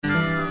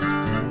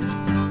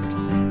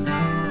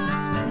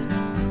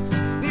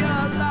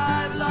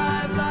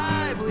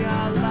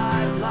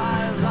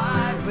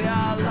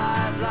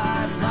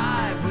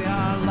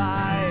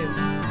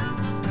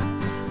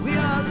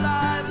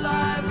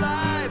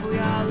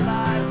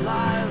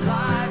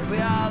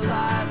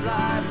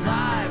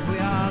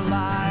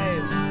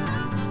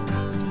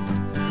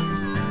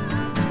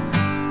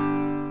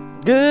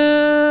Good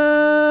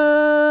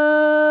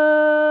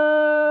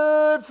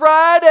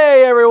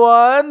Friday,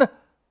 everyone,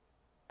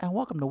 and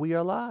welcome to We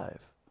Are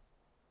Live.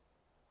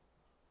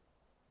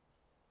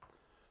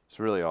 It's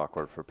really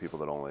awkward for people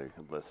that only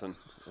listen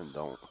and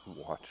don't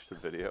watch the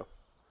video.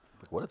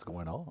 What is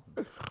going on?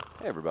 Hey,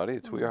 everybody,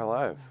 it's We Are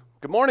Live.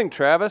 Good morning,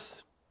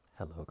 Travis.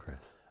 Hello, Chris.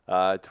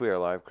 It's We Are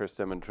Live. Chris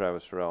Dem,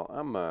 Travis Farrell.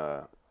 I'm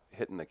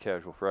hitting the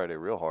Casual Friday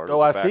real hard.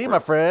 Oh, I see, my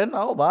friend.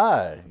 Oh,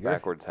 my.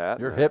 Backwards hat.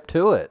 You're hip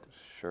to it.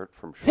 Shirt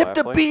from Schlafly. Hip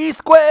to B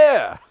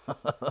square.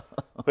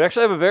 We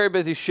actually have a very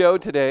busy show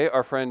today.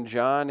 Our friend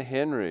John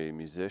Henry,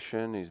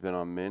 musician. He's been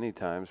on many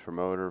times,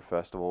 promoter,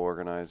 festival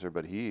organizer,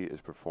 but he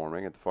is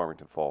performing at the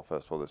Farmington Fall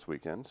Festival this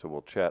weekend, so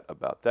we'll chat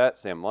about that.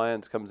 Sam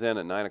Lyons comes in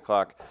at 9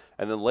 o'clock,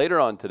 and then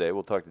later on today,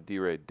 we'll talk to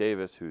D-Ray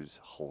Davis,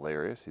 who's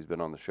hilarious. He's been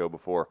on the show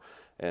before,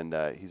 and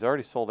he's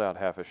already sold out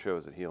half his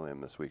shows at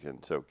Helium this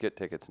weekend, so get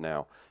tickets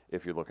now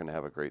if you're looking to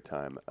have a great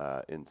time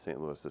in St.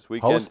 Louis this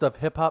weekend. Host of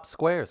Hip Hop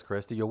Squares,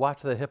 Chris. Do you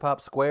watch the Hip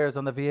Hop Squares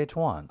on the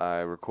VH1? I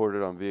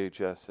recorded on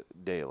VHS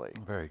daily.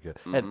 Very good.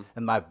 Mm-hmm.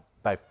 And my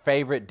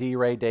favorite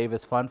D-Ray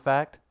Davis fun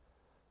fact,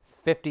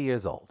 50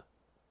 years old.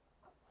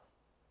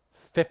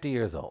 50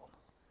 years old.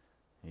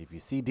 If you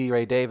see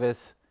D-Ray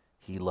Davis,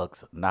 he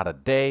looks not a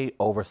day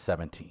over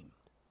 17.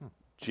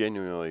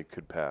 Genuinely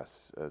could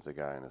pass as a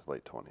guy in his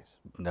late 20s.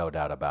 No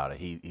doubt about it.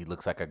 He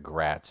looks like a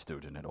grad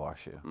student at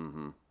WashU.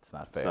 Mm-hmm. It's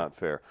not fair. It's not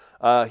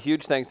fair.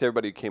 Huge thanks to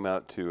everybody who came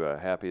out to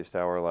Happiest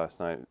Hour last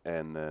night,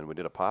 and then we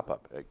did a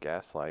pop-up at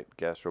Gaslight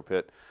Gastro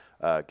Pit.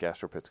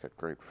 Gastro Pit's got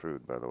great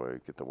food, by the way.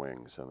 You get the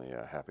wings and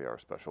the happy hour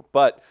special.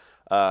 But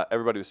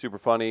everybody was super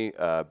funny.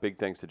 Big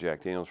thanks to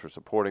Jack Daniels for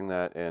supporting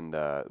that, and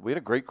we had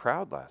a great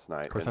crowd last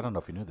night. Of course, I don't know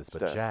if you knew this,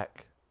 but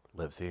Jack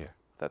lives here.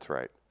 That's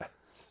right.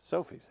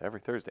 Sophie's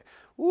every Thursday.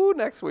 Woo,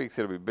 next week's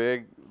going to be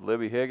big.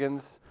 Libby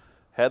Higgins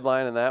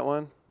headlining that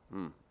one.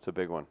 It's a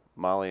big one.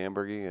 Molly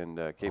Ambergy and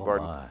Kate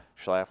Barton.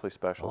 Schlafly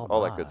specials.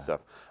 All that good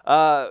stuff.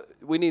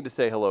 We need to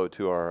say hello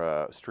to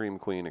our stream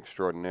queen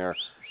extraordinaire.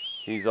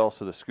 He's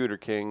also the Scooter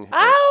King.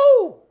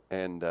 Ow!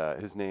 And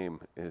his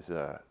name is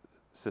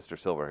Sister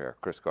Silverhair,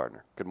 Chris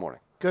Gardner. Good morning.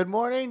 Good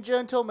morning,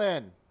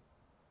 gentlemen.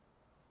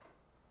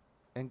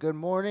 And good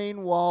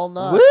morning,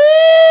 Walnut.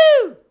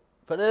 Woo!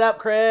 Put it up,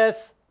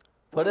 Chris.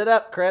 Put it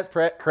up, Chris.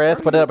 Chris,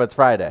 put it up. It's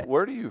Friday.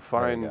 Where do you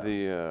find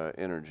the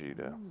energy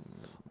to?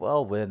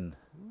 Well, when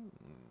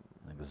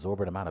an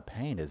exorbitant amount of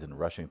pain isn't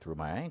rushing through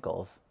my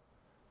ankles,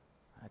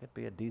 I could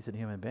be a decent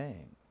human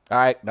being. All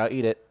right, now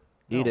eat it.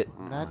 Eat it.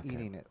 Not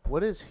eating it.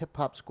 What is Hip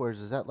Hop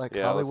Squares? Is that like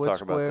Yeah, let's Hollywood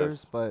talk about Squares,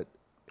 this. but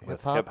With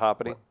hip-hop?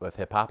 hip-hoppity? With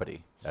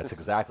hip-hoppity. That's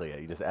exactly it.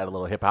 You just add a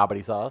little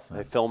hip-hoppity sauce.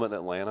 They film it in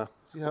Atlanta.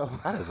 Yeah.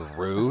 That is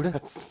rude.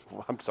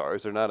 I'm sorry.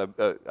 Is there not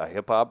a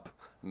hip-hop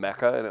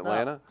mecca in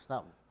Atlanta? It's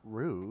not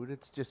rude.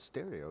 It's just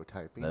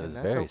stereotyping. That and is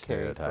that's very okay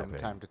stereotyping. from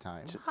time to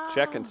time.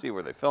 Check and see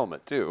where they film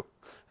it, too.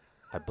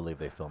 I believe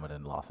they film it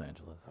in Los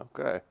Angeles.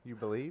 Okay. You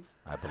believe?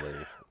 I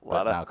believe.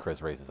 Lot But of- now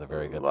Chris raises a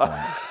very good lot-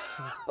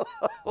 point.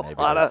 Maybe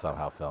lot it was of-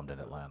 somehow filmed in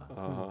Atlanta.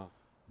 Uh-huh.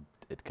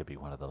 It could be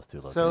one of those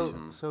two So,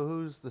 locations. so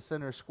who's the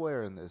center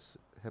square in this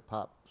Hip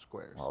Hop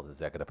Squares? Well, the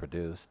executive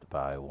produced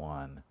by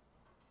one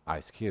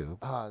Ice Cube.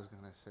 I was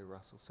gonna say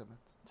Russell Simmons.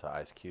 So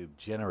Ice Cube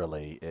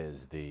generally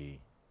is the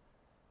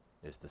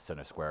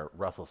center square.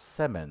 Russell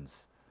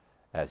Simmons,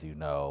 as you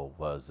know,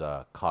 was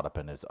caught up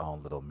in his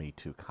own little Me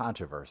Too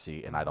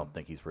controversy, and I don't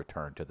think he's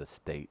returned to the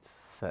States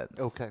since.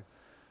 Okay.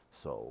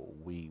 So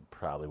we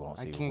probably won't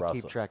I see can't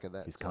Russell. keep track of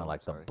that. He's so kind of I'm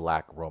like the sorry.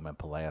 black Roman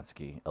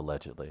Polanski,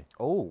 allegedly,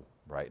 Oh,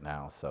 right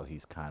now. So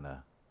he's kind of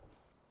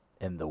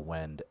in the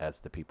wind, as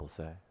the people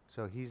say.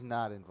 so he's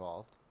not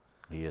involved.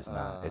 He is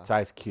not. It's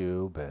Ice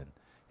Cube,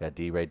 and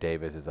D-Ray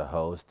Davis is a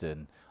host,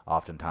 and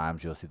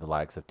oftentimes you'll see the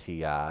likes of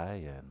T.I.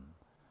 and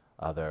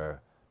other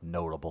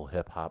notable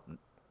hip-hop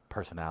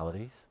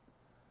personalities.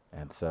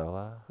 And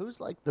so, Who's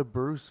like the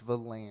Bruce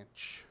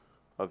Valanche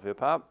Of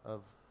hip-hop?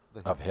 of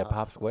the of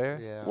hip-hop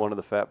squares? Yeah. One of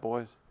the fat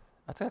boys?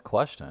 That's a good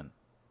question.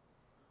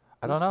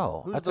 I don't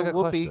know. Who's That's the a good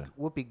question.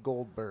 Whoopi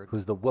Goldberg?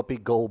 Who's the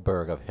Whoopi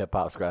Goldberg of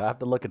hip-hop squares? I have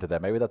to look into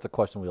that. Maybe that's a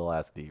question we'll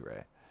ask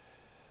D-Ray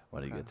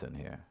when he gets in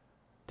here.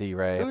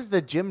 D-Ray. Who's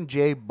the Jim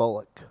J.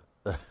 Bullock?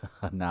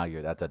 Now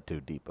that's a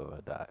too deep of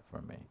a dive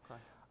for me. Okay.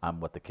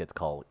 I'm what the kids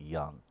call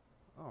young.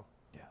 Oh,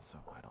 Yeah, so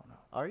I don't know.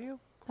 are you?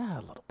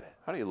 A little bit.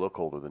 How do you look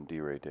older than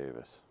D-Ray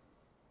Davis?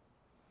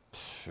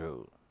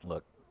 Shoot.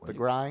 Look. The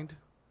grind?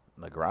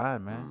 The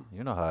grind, man.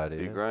 You know how it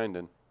Be is.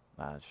 grinding.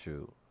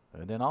 Shoot.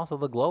 And then also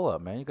the glow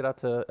up, man. You get out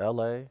to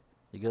L.A.,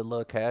 you get a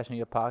little cash in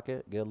your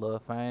pocket, get a little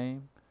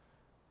fame.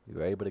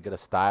 You're able to get a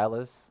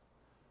stylist.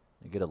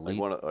 You get elite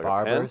like a pen?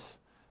 barbers.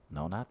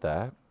 No, not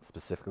that.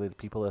 Specifically the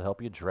people that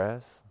help you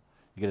dress.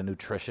 You get a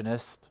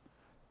nutritionist.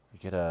 You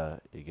get a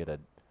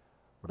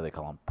what do they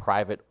call them?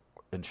 Private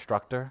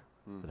instructor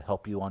that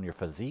help you on your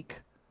physique,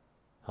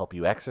 help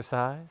you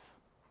exercise.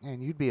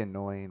 Man, you'd be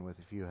annoying with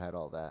if you had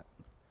all that.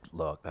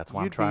 Look, that's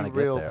why I'm You'd trying be to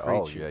get real there.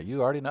 preachy. Oh, yeah,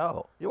 you already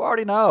know. You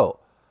already know.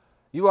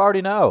 You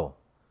already know.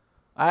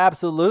 I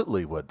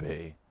absolutely would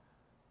be.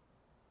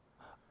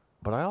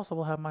 But I also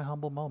will have my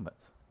humble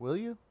moments. Will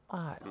you?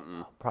 I don't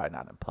know. Probably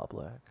not in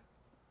public.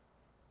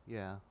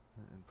 Yeah,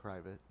 in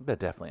private. But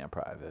definitely in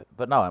private.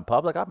 But no, in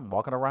public, I'm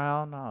walking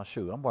around. Oh,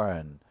 shoot. I'm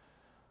wearing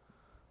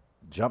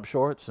jump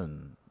shorts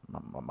and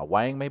my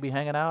wang may be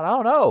hanging out. I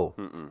don't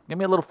know. Give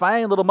me a little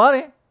fame, a little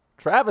money.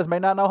 Travis may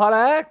not know how to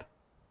act.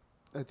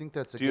 I think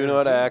that's a Do you know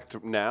how to guarantee.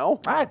 act now?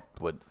 I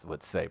would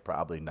say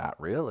probably not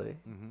really.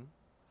 Mhm.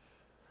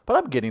 But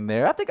I'm getting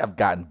there. I think I've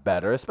gotten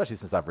better, especially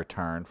since I've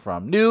returned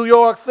from New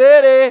York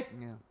City.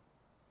 Yeah.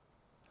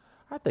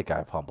 I think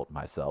I've humbled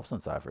myself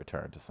since I've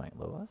returned to St.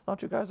 Louis.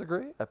 Don't you guys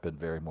agree? I've been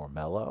very more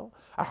mellow.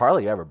 I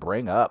hardly ever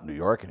bring up New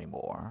York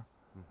anymore.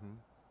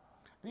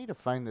 I need to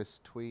find this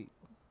tweet.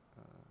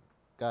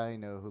 Guy I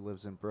know who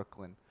lives in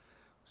Brooklyn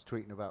was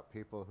tweeting about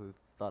people who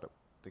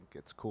think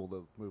it's cool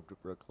to move to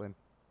Brooklyn,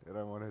 and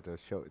I wanted to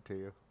show it to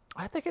you.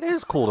 I think it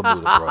is cool to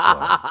move to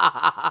Brooklyn.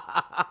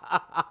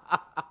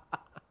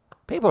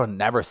 People are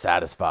never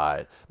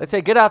satisfied. They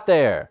say, get out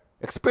there,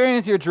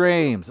 experience your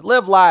dreams,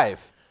 live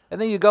life. And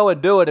then you go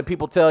and do it, and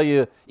people tell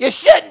you, you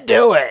shouldn't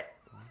do it.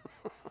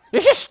 You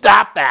should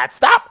stop that.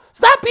 Stop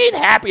being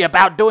happy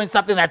about doing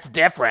something that's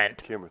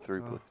different. Camera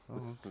 3, please.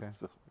 okay.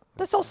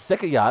 They're so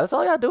sick of y'all. That's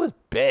all y'all do is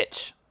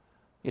bitch.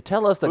 You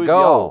tell us to Who's go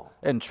y'all?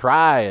 and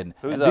try and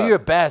Who's do your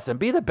us? best and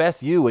be the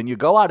best you, and you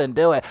go out and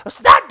do it.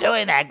 Stop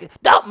doing that.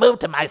 Don't move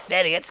to my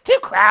city. It's too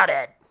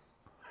crowded.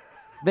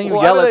 Then you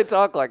Why yell do at they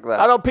talk like that?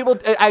 I don't people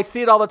I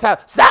see it all the time.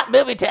 Stop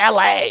moving to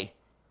LA.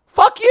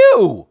 Fuck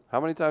you. How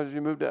many times did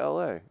you move to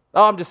LA?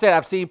 Oh, I'm just saying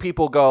I've seen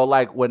people go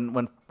like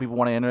when people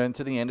want to enter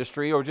into the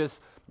industry or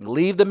just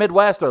leave the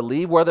Midwest or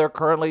leave where they're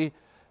currently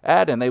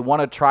at and they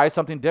want to try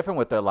something different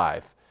with their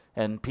life.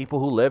 And people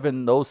who live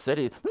in those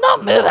cities,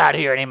 don't move out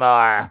here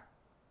anymore.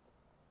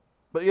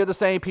 But you're the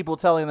same people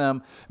telling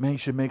them, man, you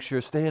should make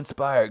sure, stay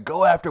inspired.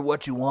 Go after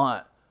what you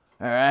want.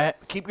 All right?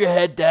 Keep your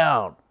head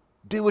down.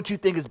 Do what you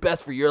think is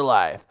best for your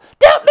life.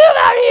 Don't move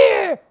out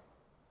here.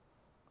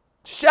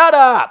 Shut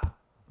up.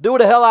 Do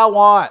what the hell I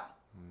want.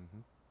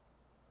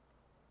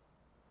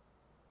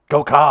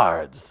 Go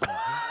Cards.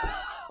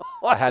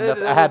 I had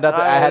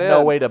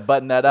no way to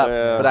button that up,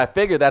 Yeah. but I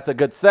figured that's a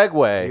good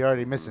segue. You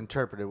already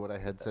misinterpreted what I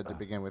had said to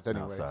begin with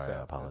anyway, sorry, I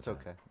so apologize.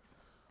 that's okay.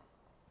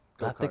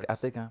 Go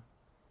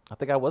I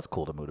think I was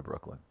cool to move to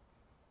Brooklyn.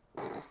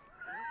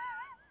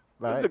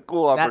 It's a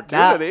cool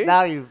opportunity.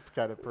 Now you've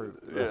kind of proved.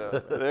 Yeah,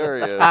 there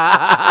he is.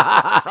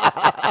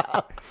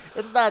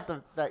 It's not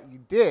that you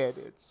did.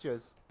 It's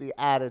just the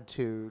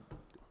attitude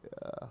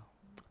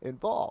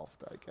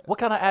involved, I guess. What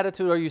kind of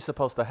attitude are you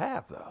supposed to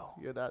have, though?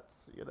 You're not.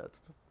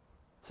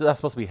 So I'm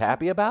supposed to be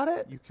happy about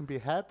it? You can be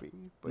happy,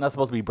 but I'm not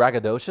supposed to be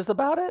braggadocious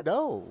about it?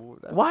 no.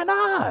 Why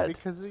not?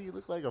 Because you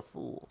look like a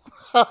fool.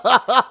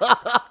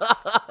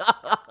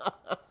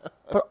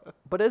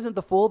 But isn't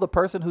the fool the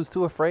person who's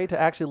too afraid to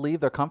actually leave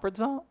their comfort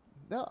zone?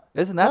 No.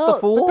 Isn't that the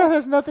fool? But that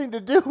has nothing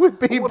to do with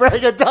being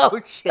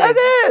braggadocious.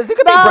 That is. You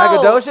can No. be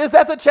braggadocious.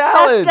 That's a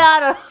challenge.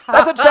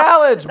 That's a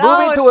challenge.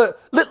 No,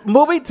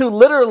 Moving to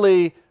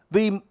literally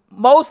the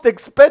most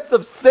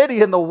expensive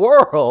city in the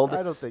world.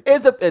 I don't think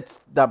it's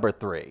number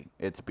 3.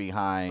 It's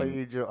behind.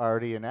 But you're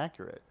already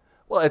inaccurate.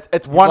 Well,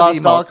 it's one of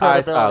lost the all most.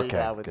 credibility Okay,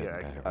 now with good, your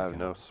okay, argument. I have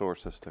no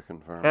sources to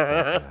confirm.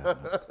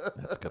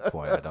 that's a good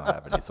point. I don't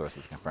have any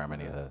sources to confirm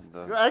any of this.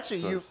 The Well,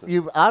 actually, sources.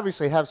 you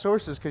obviously have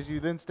sources because you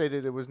then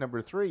stated it was number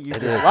 3. You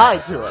It just is.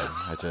 lied to us.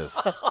 I just.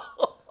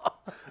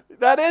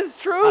 That is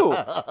true.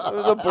 It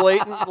was a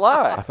blatant I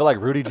lie. feel like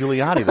Rudy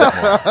Giuliani this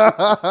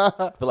morning.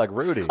 I feel like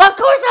Rudy. Of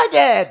course I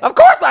did. Of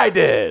course I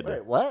did.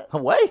 Wait, what?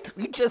 Wait,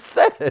 you just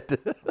said.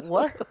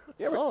 What?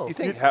 Oh. You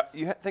think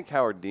think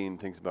Howard Dean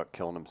thinks about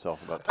killing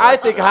himself about? I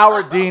twice think a day?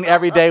 Howard Dean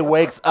every day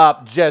wakes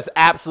up just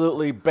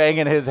absolutely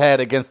banging his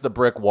head against the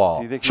brick wall.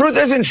 Do you think Truth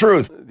isn't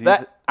truth.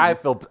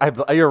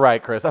 You're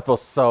right, Chris. I feel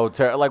so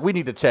terrible. Like, we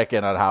need to check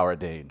in on Howard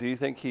Dean. Do you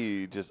think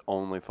he just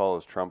only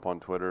follows Trump on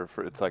Twitter?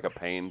 It's like a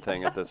pain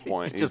thing at this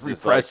point. He just like-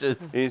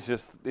 refreshes. he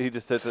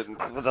just sits it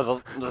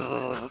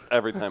and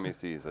every time he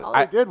sees it. All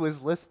I did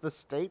was list the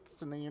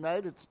states in the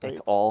United States.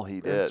 That's all he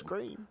And did.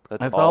 scream.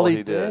 That's all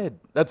he did.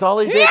 That's all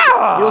he did.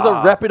 Yeah! He was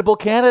a reputable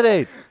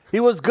candidate. He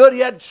was good. He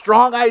had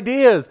strong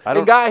ideas.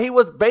 He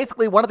was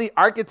basically one of the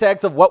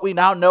architects of what we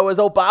now know as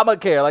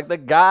Obamacare. Like, the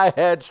guy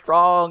had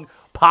strong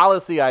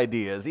policy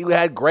ideas. He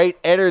had great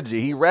energy.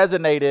 He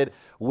resonated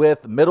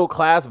with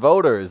middle-class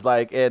voters.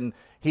 And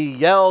he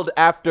yelled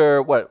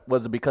after, what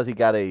was it, because he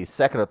got a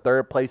second or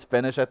third place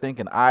finish, I think,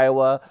 in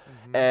Iowa.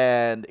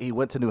 And he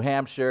went to New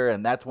Hampshire,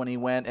 and that's when he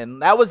went.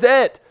 And that was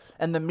it.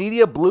 And the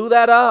media blew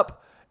that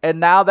up.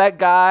 And now that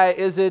guy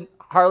isn't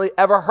hardly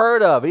ever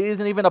heard of. He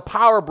isn't even a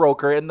power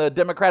broker in the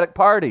Democratic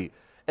Party.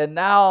 And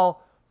now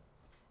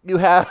you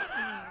have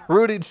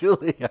Rudy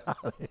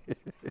Giuliani.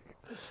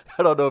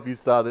 I don't know if you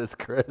saw this,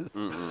 Chris.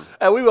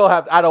 And we will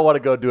have, I don't want to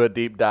go do a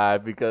deep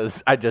dive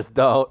because I just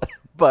don't.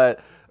 But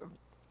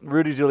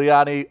Rudy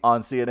Giuliani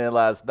on CNN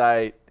last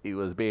night, he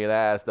was being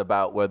asked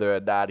about whether or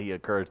not he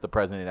encouraged the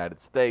President of the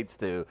United States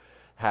to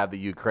have the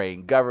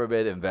Ukraine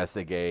government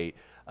investigate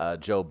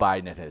Joe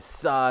Biden and his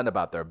son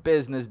about their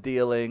business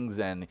dealings,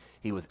 and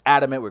he was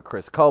adamant with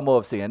Chris Cuomo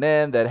of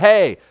CNN that,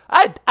 hey,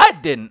 I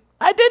didn't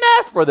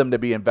ask for them to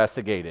be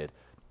investigated.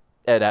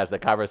 And as the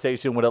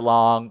conversation went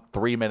along,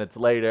 3 minutes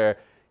later,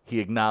 he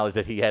acknowledged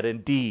that he had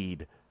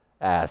indeed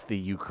asked the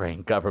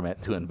Ukraine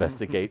government to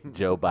investigate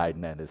Joe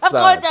Biden and his son.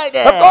 Of course I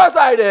did. Of course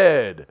I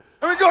did. And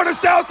we're going to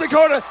South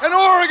Dakota and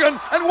Oregon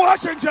and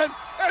Washington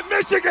and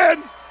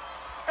Michigan.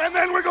 And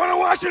then we're going to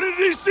Washington,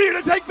 D.C.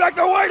 to take back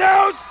the White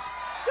House.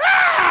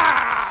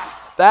 Yeah!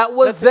 That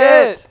was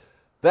That's it.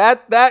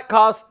 That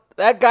cost.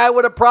 That guy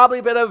would have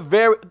probably been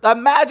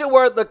imagine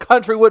where the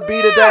country would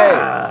be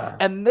today.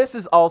 And this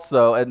is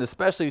also, and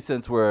especially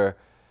since we're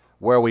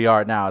where we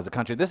are now as a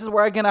country, this is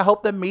where, again, I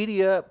hope the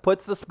media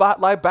puts the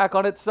spotlight back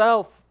on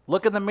itself.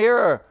 Look in the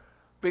mirror,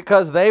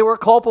 because they were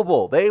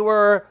culpable. They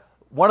were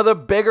one of the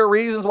bigger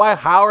reasons why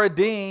Howard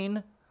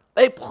Dean,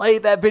 they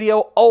played that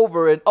video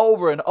over and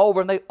over and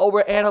over, and they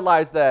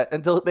overanalyzed that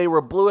until they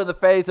were blue in the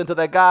face, until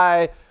that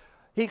guy,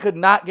 he could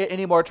not get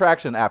any more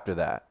traction after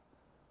that.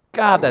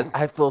 God, that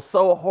I feel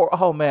so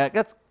oh man,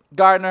 that's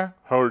Gardner.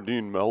 Howard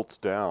Dean melts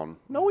down.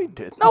 No, he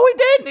didn't. No, he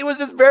didn't. He was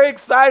just very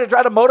excited,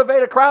 trying to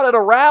motivate a crowd at a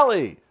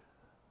rally.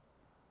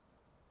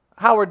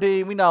 Howard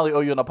Dean, we not only owe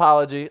you an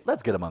apology,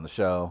 let's get him on the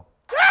show.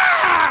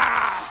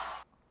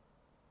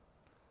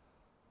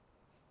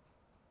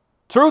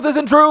 Truth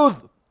isn't truth.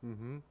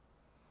 Mm-hmm.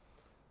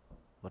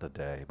 What a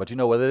day. But you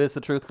know what it is,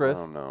 the truth, Chris?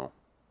 Oh, no.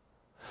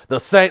 The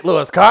St.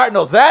 Louis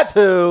Cardinals, that's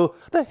who.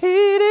 The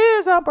heat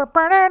is on. The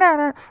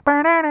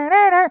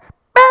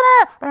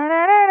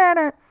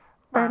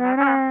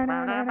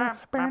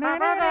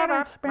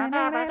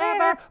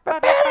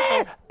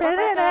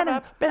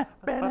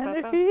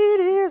heat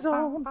is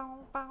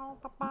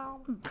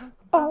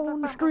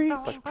on the streets.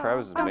 It's like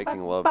Travis is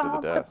making love to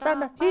the desk.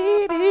 The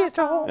heat is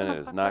on. And it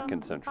is not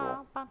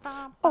consensual.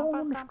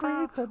 On the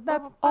streets, and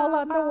that's all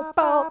I know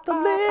about the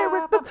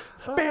lyrics.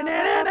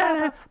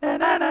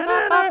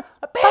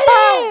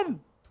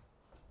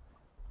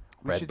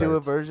 We should do a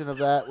version of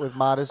that with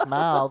Modest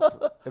Mouth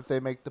if they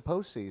make the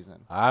postseason.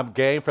 I'm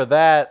game for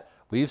that.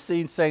 We've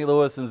seen St.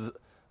 Louisans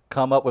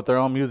come up with their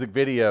own music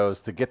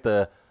videos to get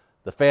the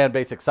fan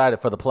base excited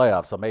for the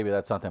playoffs. So maybe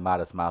that's something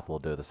Modest Mouth will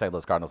do. The St.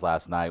 Louis Cardinals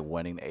last night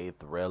winning a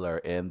thriller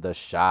in the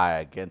Shy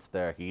against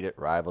their heated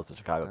rivals, the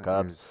Chicago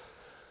Cubs.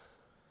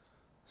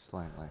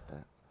 Slang like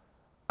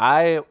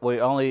that.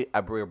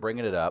 We're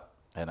bringing it up,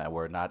 and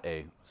we're not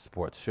a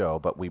sports show,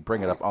 but we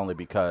bring it up only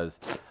because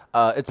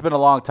it's been a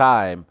long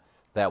time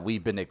that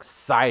we've been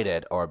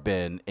excited or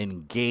been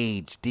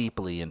engaged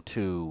deeply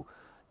into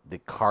the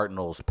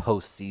Cardinals'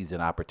 postseason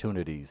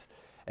opportunities.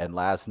 And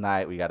last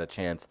night we got a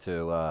chance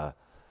to, well,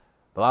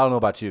 I don't know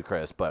about you,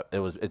 Chris, but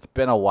it's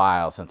been a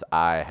while since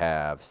I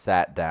have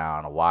sat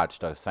down and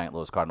watched a St.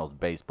 Louis Cardinals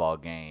baseball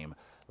game,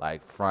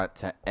 like front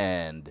to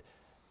end,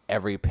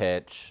 every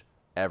pitch,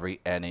 every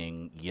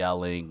inning,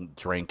 yelling,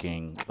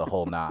 drinking, the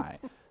whole nine.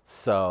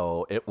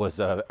 So I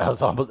was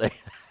almost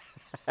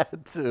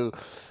to.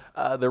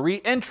 The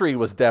re-entry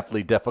was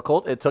definitely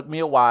difficult. It took me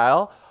a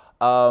while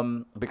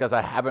because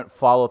I haven't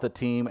followed the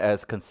team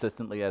as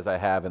consistently as I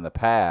have in the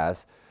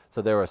past.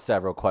 So there were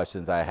several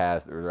questions I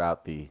had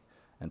throughout the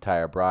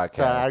entire broadcast.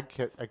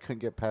 Sorry, I couldn't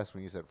get past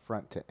when you said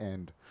front to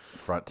end.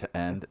 Front to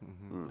end?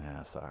 Mm-hmm.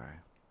 Yeah, sorry.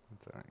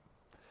 That's all right.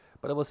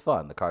 But it was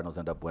fun. The Cardinals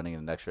end up winning in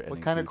an extra inning.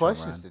 What kind of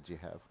questions did you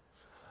have?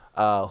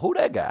 Who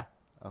that guy?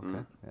 Okay.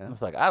 Yeah.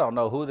 It's like, I don't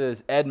know who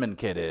this Edmund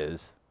kid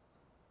is.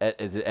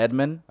 Is it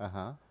Edmund?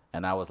 Uh-huh.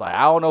 And I was like,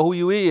 I don't know who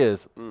you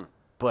is,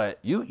 but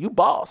you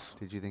boss.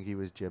 Did you think he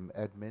was Jim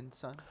Edmonds'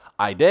 son?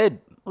 I did.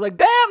 I was like,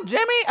 damn,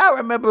 Jimmy, I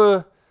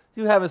remember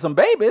you having some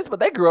babies, but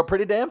they grew up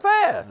pretty damn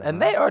fast,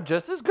 and they are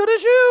just as good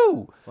as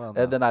you. Well,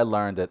 and then I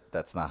learned that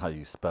that's not how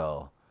you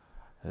spell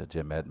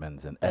Jim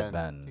Edmonds and And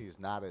Edmund. he's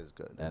not as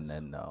good. And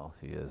then no,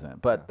 he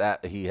isn't. But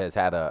that he has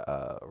had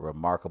a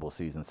remarkable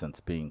season since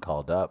being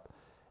called up,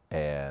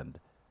 and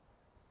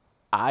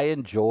I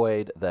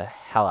enjoyed the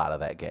hell out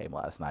of that game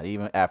last night,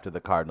 even after the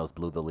Cardinals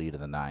blew the lead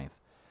in the ninth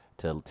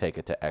to take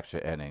it to extra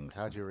innings.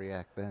 How'd you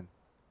react then?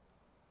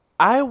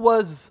 I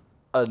was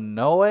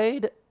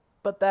annoyed,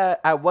 but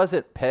that I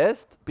wasn't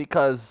pissed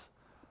because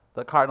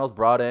the Cardinals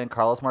brought in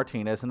Carlos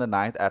Martinez in the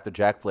ninth after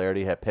Jack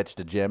Flaherty had pitched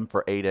to Jim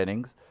for 8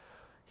 innings.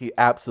 He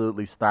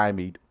absolutely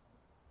stymied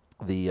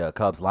the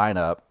Cubs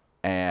lineup,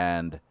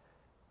 and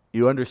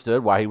you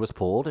understood why he was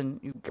pulled. And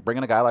you bring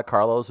in a guy like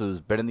Carlos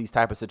who's been in these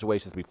type of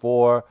situations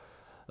before.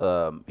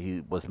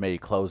 He was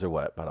made closer,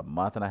 about a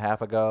month and a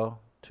half ago,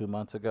 2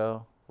 months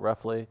ago,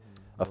 roughly.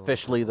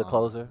 Officially the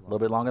closer, a little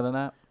bit longer than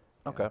that.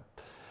 Okay,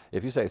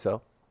 if you say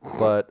so.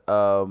 But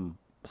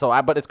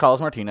but it's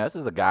Carlos Martinez.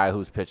 Is a guy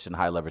who's pitched in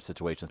high leverage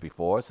situations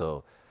before,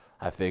 so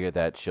I figured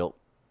that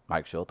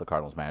Mike Shildt, the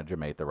Cardinals manager,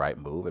 made the right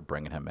move at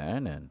bringing him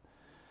in, and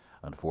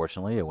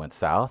unfortunately it went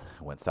south.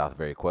 It went south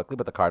very quickly,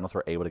 but the Cardinals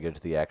were able to get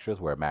to the extras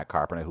where Matt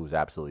Carpenter, who's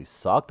absolutely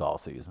sucked all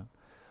season,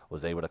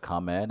 was able to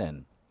come in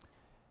and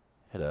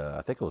hit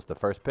I think it was the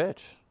first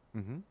pitch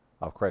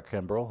of Craig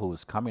Kimbrell, who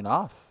was coming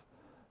off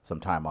some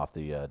time off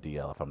the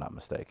DL, if I'm not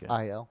mistaken.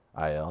 IL.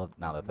 IL.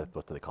 Now that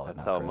what do they call it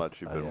That's now? how Chris?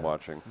 much you've Oh, been yeah.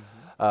 watching.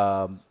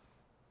 Um,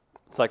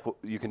 It's like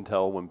you can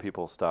tell when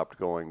people stopped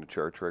going to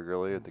church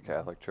regularly at the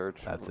Catholic Church.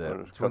 That's When it.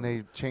 was It's when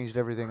they changed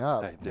everything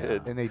up. I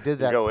did. And they did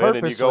You that go purposely.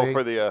 in and you go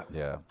for the.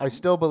 yeah. I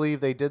still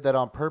believe they did that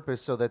on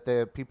purpose so that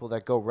the people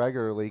that go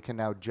regularly can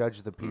now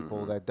judge the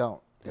people that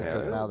don't.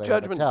 Because now they have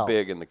a Judgment's tell.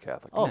 big in the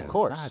Catholic. Oh, Church. of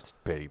course. That's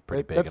pretty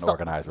big That's and the-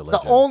 organized it's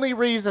religion. the only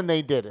reason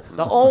they did it.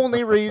 The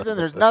only reason.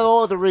 There's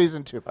no other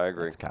reason to. I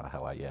agree. That's kind of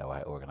how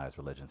why organized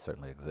religion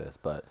certainly exists.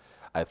 But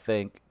I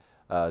think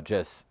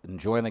just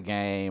enjoying the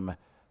game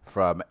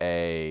from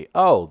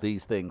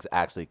these things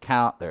actually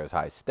count. There's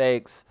high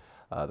stakes.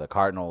 The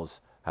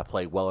Cardinals have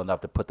played well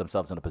enough to put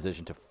themselves in a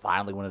position to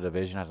finally win a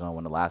division. I don't know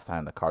when the last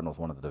time the Cardinals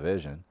won the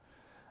division.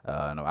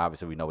 And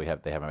obviously we know they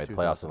haven't made the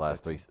playoffs the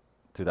last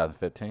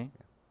 2015.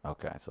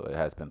 Okay, so it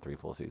has been 3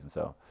 full seasons.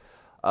 So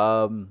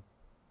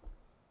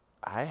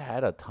I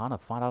had a ton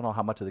of fun. I don't know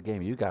how much of the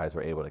game you guys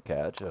were able to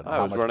catch. And I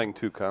how was much- running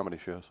 2 comedy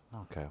shows.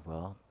 Okay,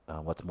 well,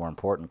 what's more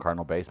important,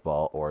 Cardinal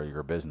baseball or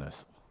your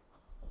business?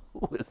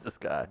 Who is this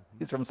guy?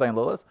 He's from St.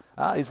 Louis?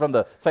 He's from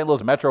the St.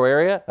 Louis metro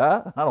area?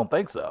 I don't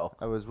think so.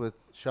 I was with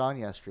Sean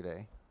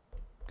yesterday,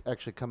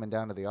 actually coming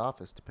down to the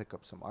office to pick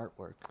up some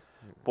artwork.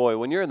 Boy,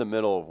 when you're in the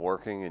middle of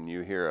working and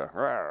you hear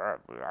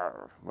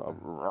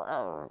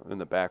in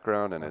the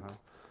background and it's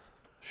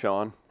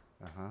Sean,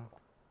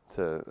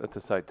 it's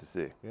a sight to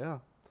see. Yeah.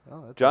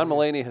 Oh, that's John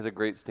weird. Mulaney has a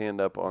great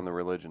stand-up on the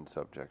religion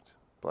subject,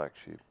 Black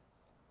Sheep.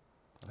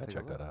 I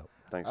check that out.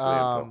 Thanks for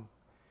the info.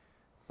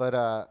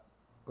 But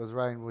was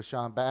riding with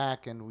Sean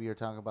back, and we were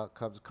talking about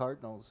Cubs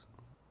Cardinals,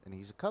 and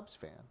he's a Cubs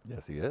fan.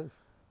 Yes, he is.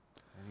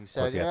 And he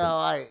said, he you had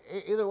know,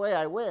 either way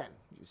I win.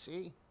 You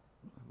see?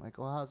 I'm like,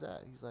 well, how's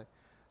that? He's like,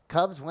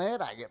 Cubs win,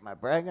 I get my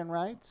bragging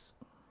rights.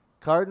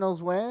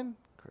 Cardinals win.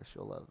 Chris,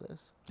 you'll love this.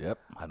 Yep,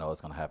 I know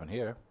what's going to happen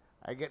here.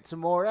 I get some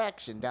more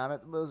action down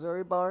at the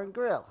Missouri Bar and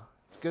Grill.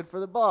 It's good for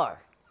the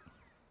bar.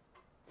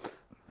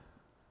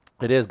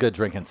 It is good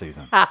drinking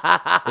season.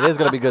 It is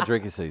going to be good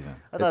drinking season.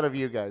 I thought of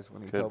you guys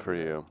when he Good told for me.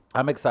 you.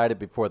 I'm excited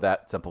before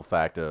that simple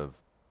fact of,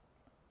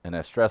 and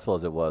as stressful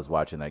as it was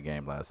watching that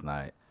game last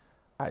night,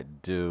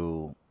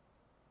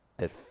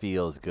 it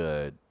feels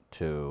good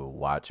to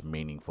watch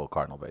meaningful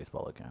Cardinal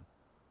baseball again.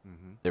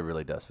 It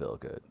really does feel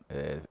good.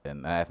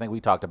 And I think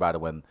we talked about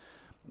it when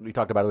we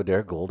talked about it with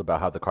Derek Gould about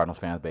how the Cardinals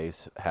fan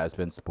base has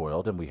been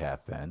spoiled, and we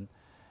have been.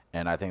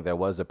 And I think there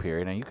was a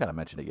period, and you kind of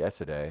mentioned it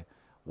yesterday,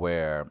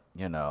 where,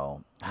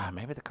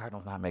 maybe the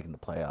Cardinals not making the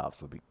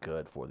playoffs would be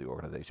good for the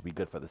organization, be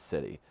good for the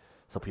city,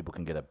 so people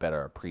can get a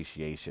better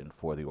appreciation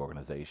for the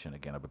organization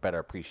again, a better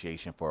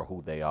appreciation for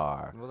who they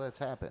are. Well, that's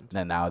happened.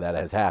 And now that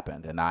has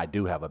happened, and I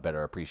do have a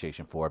better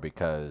appreciation for it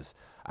because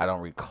I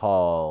don't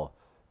recall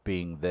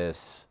being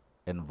this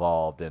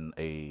involved in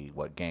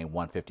game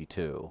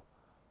 152,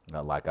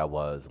 like I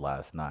was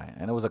last night.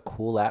 And it was a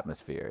cool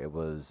atmosphere. It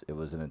was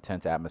an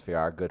intense atmosphere.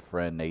 Our good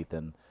friend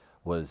Nathan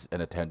was in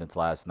attendance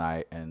last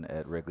night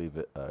at Wrigley.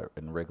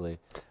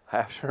 I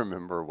have to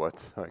remember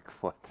what's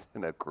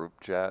in a group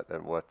chat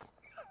and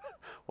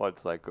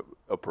what's like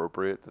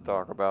appropriate to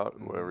talk about.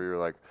 Whenever you're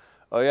like,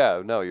 oh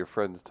yeah, no, your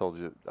friends told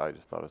you. I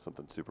just thought of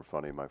something super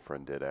funny my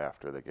friend did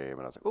after the game,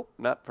 and I was like, oh,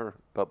 not for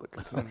public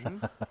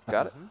consumption.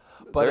 Got it.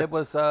 But There- it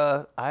was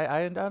I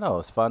don't know, it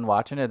was fun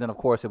watching it. And then of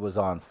course it was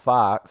on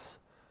Fox,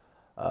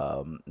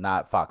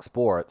 not Fox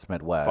Sports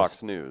Midwest.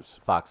 Fox News.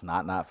 Fox,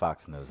 not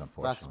Fox News,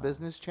 unfortunately. Fox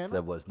Business Channel?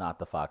 That was not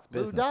the Fox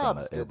Lou Business Dobbs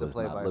Channel. did It the was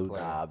not Lou play-by-play.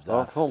 Dobbs.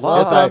 Oh, hold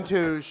Welcome on.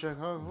 to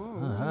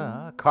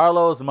Chicago.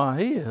 Carlos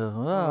Mejia.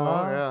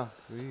 Oh, yeah.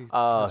 There's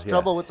yeah.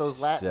 trouble with those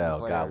Latin Oh,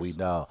 players. God, we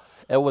know.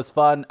 It was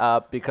fun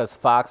because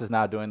Fox is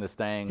now doing this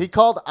thing. He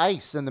called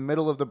ICE in the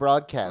middle of the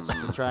broadcast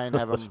to try and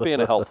have him. Just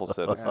being a helpful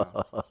citizen.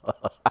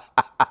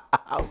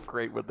 How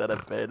great would that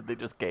have been? They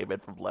just came in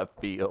from left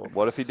field.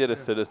 What if he did a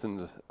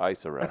citizen's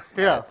ICE arrest?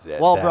 Yeah, That's it.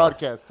 while That-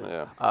 broadcasting.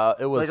 Yeah.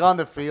 It It's was like on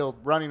the field,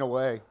 running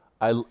away.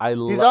 He's lo-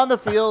 on the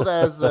field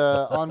as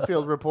the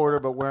on-field reporter,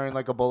 but wearing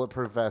like a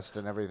bulletproof vest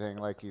and everything,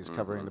 like he's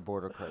covering the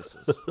border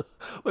crisis.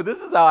 But this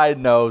is how I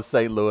know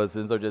St.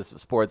 Louisans or just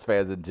sports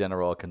fans in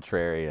general,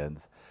 contrarians,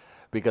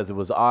 because it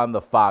was on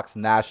the Fox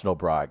national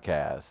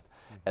broadcast,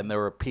 and there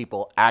were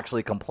people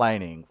actually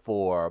complaining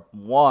for,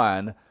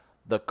 one,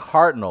 the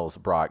Cardinals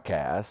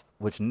broadcast,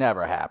 which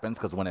never happens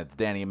because when it's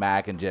Danny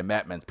Mac and Jim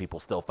Edmonds, people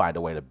still find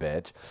a way to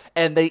bitch.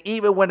 And they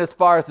even went as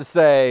far as to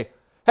say,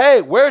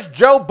 hey, where's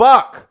Joe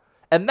Buck?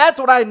 And that's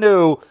what I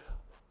knew.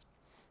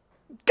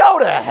 Go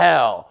to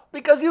hell.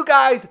 Because you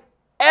guys,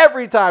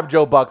 every time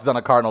Joe Buck is on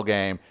a Cardinal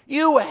game,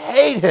 you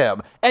hate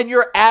him. And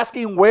you're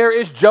asking, where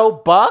is Joe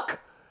Buck?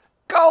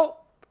 Go.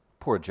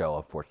 Poor Joe,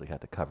 unfortunately,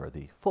 had to cover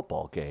the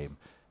football game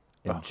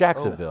in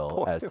Jacksonville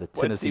boy. as the What's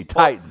Tennessee he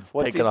pull- Titans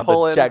what's taking he on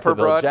pull the in per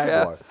Jacksonville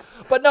Jaguars.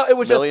 broadcast? But no, it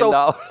was just $1 so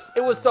million?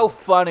 it was so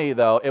funny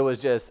though. It was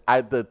just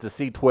to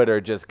see Twitter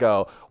just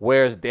go,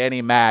 where's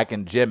Danny Mac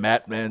and Jim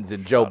Edmonds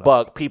and Joe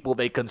Buck, people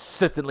they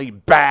consistently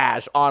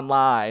bash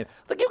online.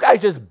 It's like, you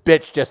guys just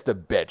bitch just to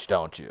bitch,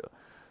 don't you?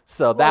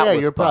 So that yeah,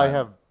 was you'll probably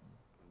fun.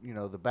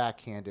 have, the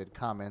backhanded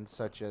comments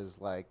such as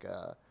like,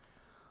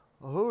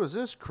 well, who is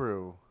this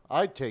crew?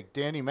 I'd take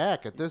Danny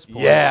Mac at this point.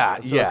 Yeah,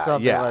 So it's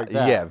something like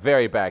that. yeah,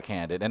 very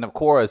backhanded. And of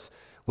course,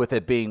 with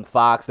it being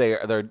Fox,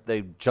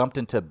 they jumped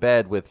into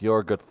bed with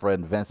your good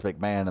friend Vince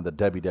McMahon and the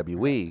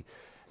WWE,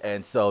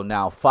 and so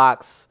now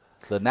Fox,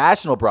 the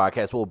national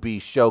broadcast, will be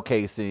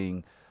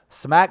showcasing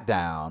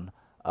SmackDown,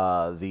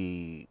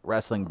 the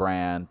wrestling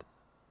brand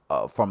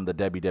from the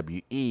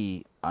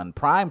WWE on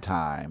prime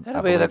time.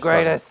 It'll be the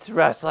greatest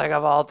wrestling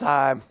of all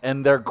time.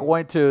 And they're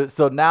going to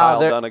now Kyle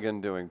they're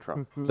Dunnigan doing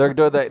Trump. they're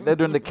doing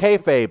the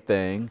kayfabe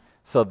thing.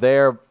 So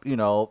they're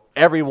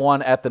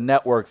everyone at the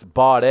networks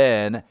bought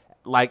in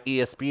like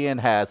ESPN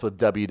has with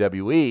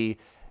WWE,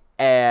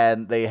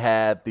 and they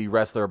had the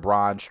wrestler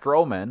Braun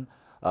Strowman,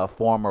 a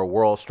former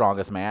world's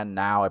strongest man,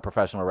 now a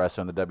professional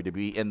wrestler in the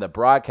WWE, in the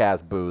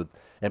broadcast booth,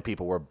 and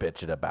people were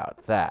bitching about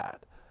that.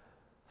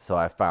 So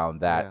I found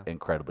that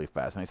incredibly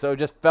fascinating. So it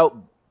just felt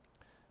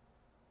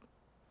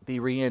the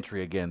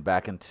reentry again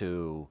back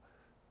into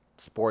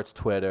sports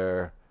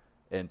Twitter,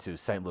 into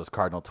St. Louis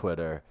Cardinal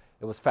Twitter.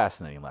 It was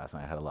fascinating last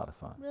night. I had a lot of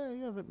fun. Yeah,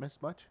 you haven't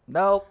missed much.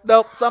 Nope.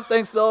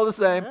 Something's still the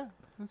same. Yeah,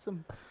 there's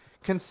some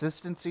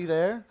consistency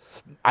there.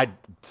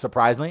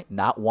 Surprisingly,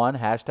 not one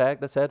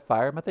hashtag that said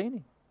fire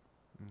Matheny.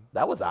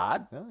 That was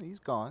odd. No, he's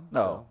gone.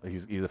 No,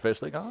 he's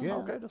officially gone. Yeah.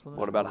 Okay.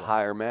 What about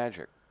Higher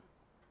Magic?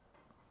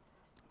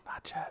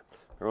 Not yet.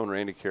 Our own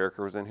Randy Carricker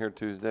was in here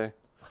Tuesday.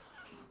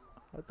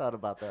 I thought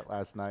about that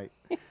last night.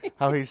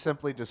 How he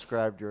simply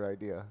described your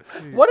idea.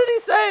 What did he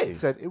say? He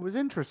said it was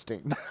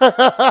interesting. That's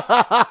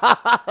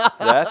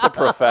a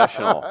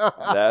professional.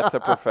 That's a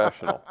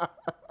professional.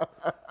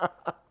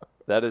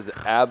 That is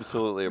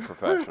absolutely a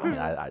professional. I mean,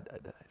 I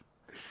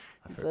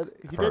He said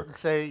he didn't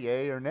say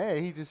yay or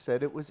nay. He just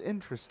said it was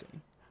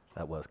interesting.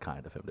 that was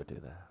kind of him to do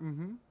that.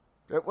 Mm-hmm.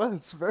 It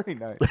was very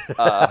nice.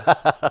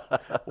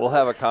 We'll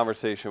have a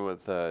conversation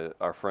with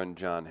our friend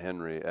John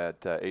Henry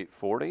at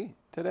 8:40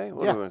 today.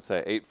 What do we want to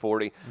say?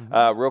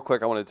 8:40. Real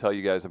quick, I want to tell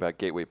you guys about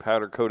Gateway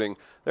Powder Coating.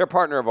 They're a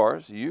partner of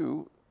ours.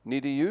 You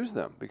need to use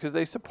them because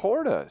they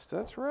support us.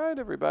 That's right,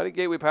 everybody.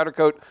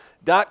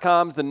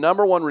 GatewayPowderCoat.com is the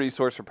 #1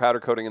 resource for powder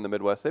coating in the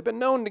Midwest. They've been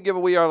known to give a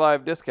We Are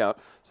Live discount,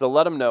 so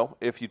let them know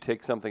if you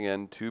take something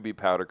in to be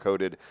powder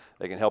coated.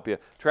 They can help you.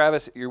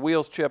 Travis, your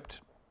wheels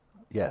chipped.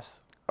 Yes.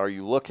 Are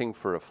you looking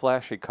for a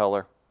flashy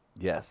color?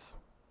 Yes.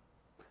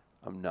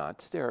 I'm not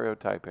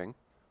stereotyping.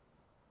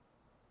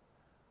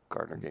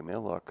 Gardner gave me a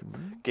look.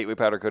 Gateway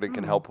Powder Coating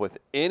can help with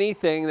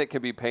anything that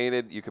can be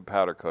painted. You can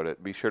powder coat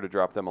it. Be sure to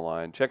drop them a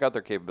line. Check out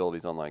their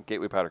capabilities online.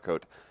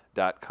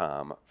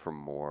 GatewayPowderCoat.com for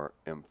more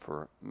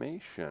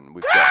information.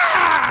 We've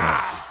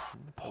got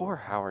poor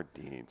Howard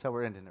Dean. That's how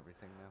we're ending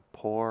everything now.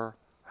 Poor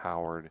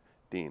Howard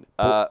Dean.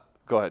 Go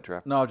ahead,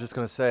 Trev. No, I was just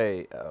going to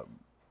say,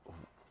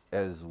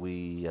 as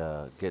we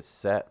get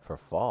set for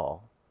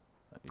fall,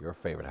 your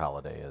favorite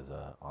holiday is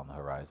on the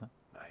horizon.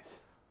 Nice.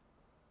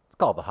 It's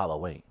called the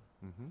Halloween.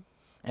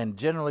 And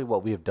generally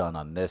what we've done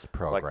on this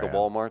program. Like the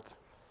Walmarts?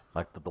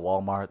 Like the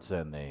Walmarts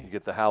and You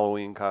get the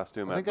Halloween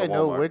costume I at think the I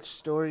know Walmart. which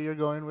story you're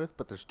going with,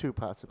 but there's two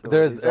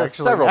possibilities. There's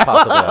actually. several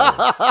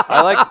possibilities.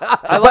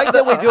 I like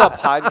that we do a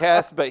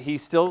podcast, but he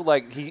still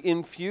he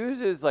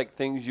infuses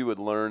things you would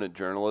learn at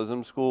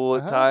journalism school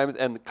at times,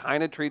 and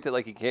kind of treats it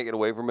like he can't get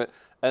away from it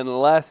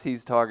unless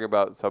he's talking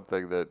about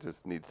something that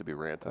just needs to be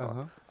ranted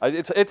on.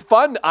 It's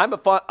fun.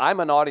 I'm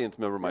an audience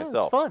member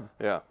myself. It's fun.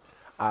 Yeah.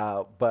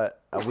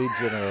 But we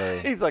generally.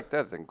 He's like,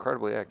 that's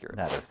incredibly accurate.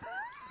 That is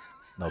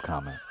no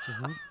comment.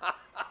 You're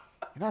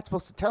not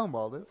supposed to tell him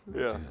all this.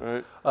 Yeah.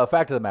 Right.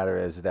 Fact of the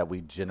matter is that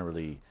we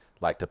generally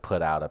like to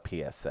put out a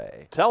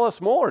PSA. Tell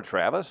us more,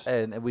 Travis.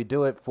 And we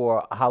do it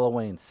for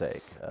Halloween's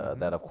sake.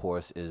 That, of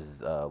course, is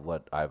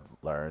what I've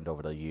learned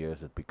over the years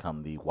has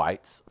become the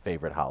whites'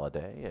 favorite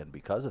holiday. And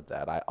because of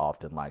that, I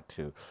often like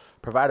to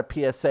provide a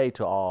PSA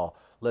to all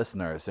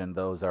listeners and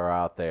those that are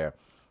out there.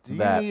 Do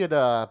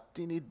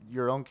you need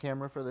your own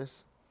camera for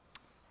this?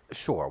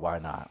 Sure, why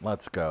not?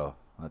 Let's go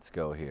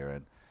here.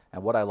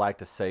 And what I like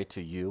to say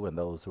to you and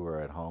those who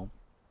are at home,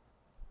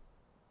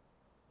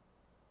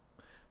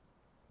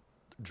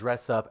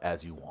 dress up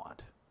as you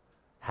want.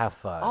 Have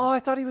fun. Oh, I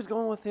thought he was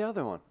going with the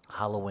other one.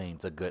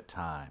 Halloween's a good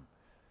time.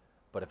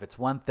 But if it's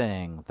one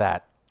thing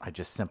that I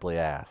just simply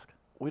ask,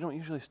 We don't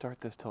usually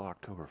start this till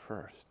October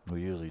 1st.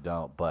 we usually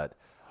don't, but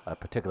a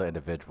particular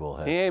individual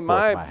has He ain't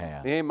forced my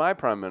hand. He ain't my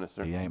prime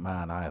minister. He ain't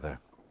mine either.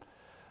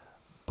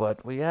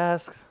 But we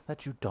ask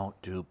that you don't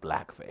do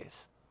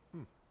blackface.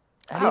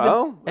 I don't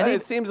know.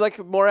 It seems like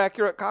a more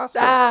accurate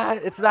costume.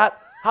 It's not.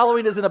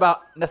 Halloween isn't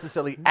about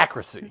necessarily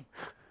accuracy.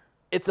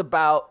 It's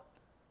about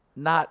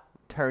not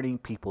turning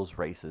people's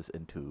races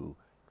into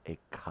a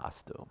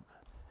costume.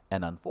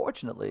 And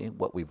unfortunately,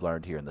 what we've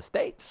learned here in the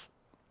States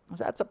is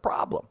that's a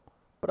problem.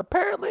 But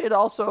apparently it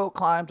also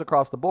climbs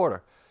across the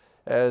border.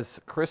 As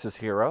Chris's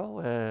hero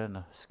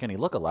and skinny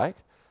look-alike,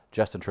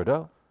 Justin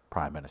Trudeau,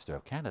 Prime Minister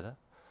of Canada,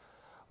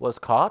 was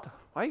caught.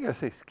 Why you gotta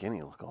say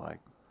skinny look-alike?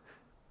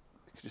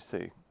 You could just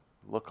say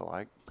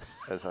look-alike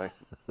as I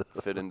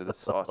fit into the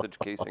sausage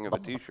casing of a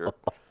T-shirt.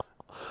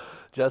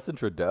 Justin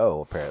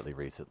Trudeau apparently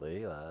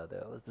recently,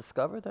 it was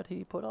discovered that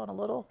he put on a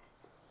little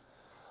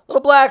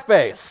little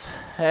blackface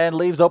and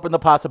leaves open the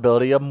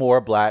possibility of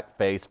more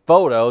blackface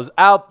photos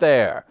out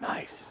there.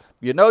 Nice.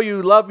 You know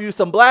you love you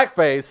some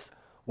blackface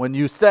when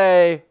you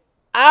say,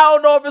 I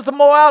don't know if there's some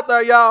more out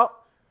there, y'all.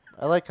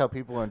 I like how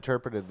people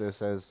interpreted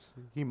this as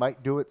he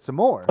might do it some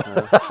more.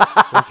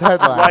 This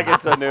headline. Like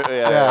it's a new.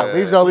 Yeah.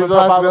 leaves open Leaves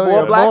open possibility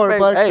of more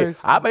blackface. Hey,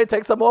 I may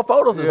take some more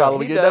photos this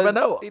Halloween. You never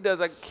know. He does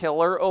a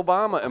killer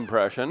Obama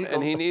impression,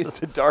 and he needs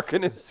to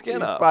darken his skin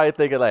He's up. probably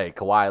thinking like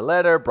Kawhi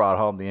Leonard brought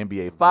home the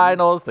NBA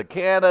Finals to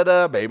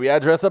Canada. Maybe I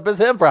dress up as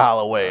him for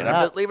Halloween.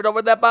 I'm just leaving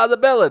over that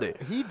possibility.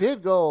 He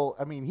did go.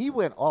 I mean, he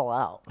went all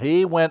out.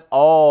 He went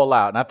all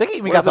out, and I think he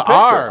even Where's got the the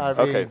picture? arms.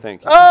 I mean- Okay,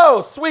 thank you.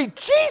 Oh, sweet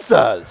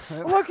Jesus!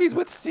 Look, he's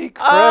with Sikh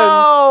friends.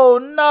 Oh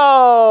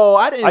no!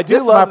 I didn't. I do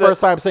this is my love that-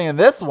 first time seeing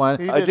this one.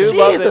 He I did- do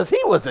love Jesus, that.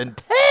 he was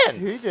intense.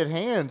 He did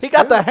hands. He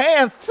got too. the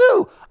hands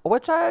too,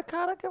 which I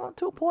kind of give him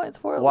 2 points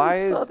for. At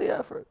Why least, is- the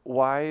effort?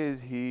 Why is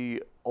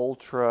he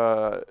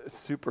ultra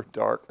super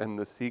dark and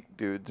the Sikh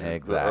dudes are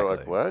Exactly,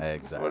 like, what?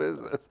 exactly, What is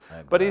this?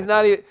 But he's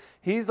not even.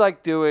 He's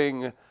like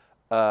doing.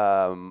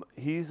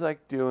 He's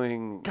like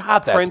doing. God,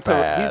 that's Prince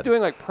bad. Of, he's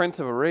doing like Prince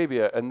of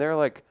Arabia, and they're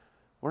like,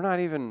 we're not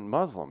even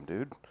Muslim,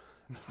 dude.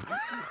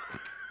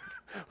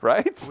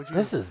 Right? Would you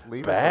This is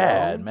leave us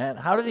bad, alone? man.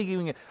 How did he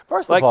even get?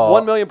 First Like of all,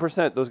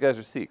 1,000,000%, those guys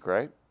are Sikh,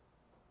 right?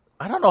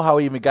 I don't know how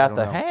he even got don't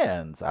the know.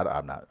 hands.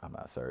 I'm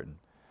not certain.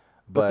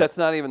 But that's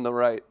not even the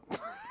right.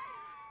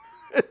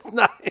 It's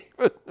not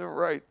even the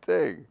right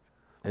thing.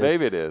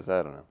 Maybe it It's- is.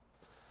 I don't know.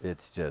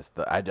 It's just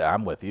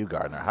I'm with you,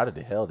 Gardner. How did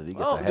the hell did he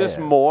get Oh, the hands? just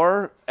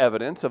more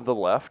evidence of the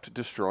left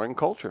destroying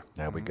culture.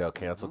 There we go.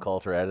 Cancel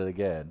culture at it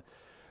again.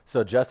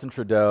 So Justin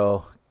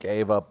Trudeau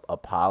gave up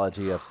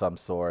apology of some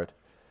sort.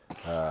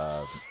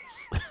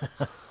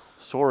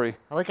 Sorry.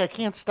 Like I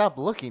can't stop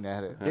looking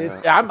at it.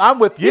 I'm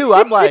with you.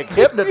 I'm like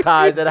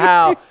hypnotized at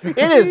how it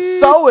is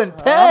so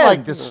intense. I'm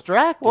like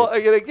distracted. Well,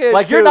 again,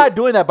 Like you're too- not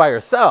doing that by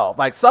yourself.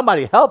 Like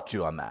somebody helped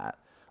you on that.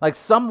 Like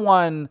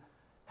someone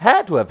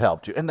had to have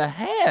helped you. And the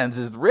hands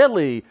is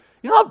really,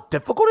 you know how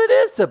difficult it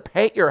is to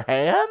paint your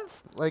hands?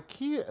 like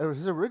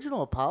his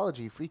original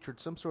apology featured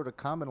some sort of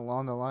comment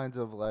along the lines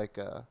of like,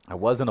 I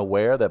wasn't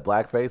aware that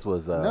blackface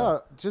was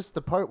no, just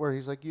the part where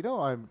he's like,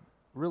 I'm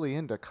really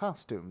into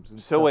costumes and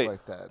So stuff wait.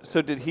 like that.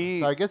 So did he?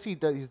 So I guess he's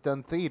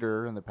done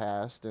theater in the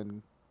past,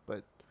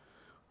 but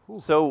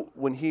So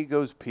when he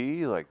goes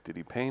pee, like, did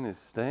he paint his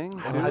thing?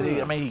 I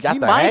mean, he got He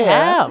the might hands.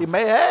 have. He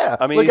may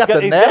have. I mean, Look, he's, got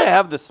the he's neck. gonna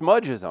have the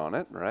smudges on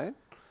it, right?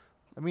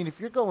 I mean, if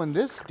you're going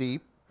this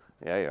deep,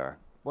 Yeah, you are.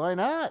 why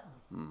not?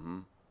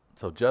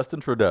 So Justin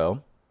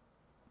Trudeau,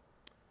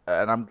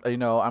 and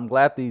I'm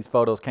glad these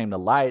photos came to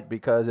light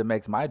because it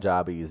makes my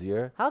job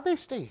easier. How'd they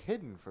stay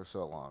hidden for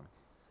so long?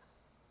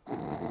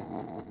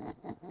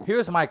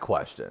 Here's my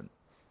question,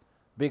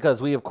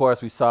 because we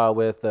saw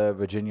with the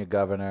Virginia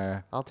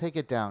governor. I'll take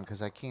it down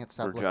because I can't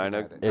stop Virginia.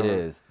 looking at It it.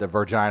 is the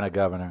Virginia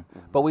governor,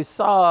 but we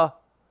saw,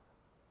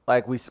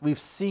 like we've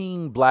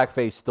seen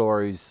blackface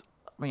stories.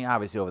 I mean,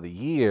 obviously over the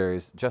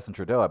years, Justin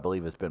Trudeau, I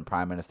believe, has been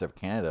Prime Minister of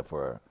Canada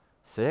for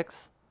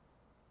 6+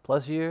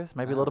 years,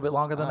 maybe a little bit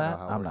longer than I don't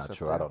that. know how it I'm works not up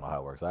sure. I there. don't know how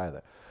it works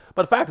either.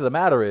 But the fact of the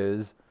matter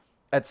is,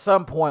 at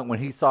some point when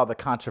he saw the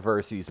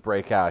controversies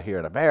break out here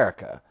in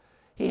America,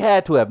 he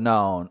had to have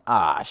known,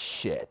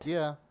 shit.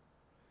 Yeah.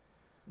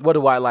 What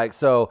do I like?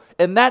 So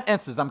in that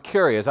instance, I'm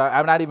curious.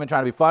 I'm not even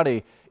trying to be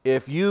funny.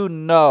 If you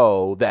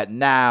know that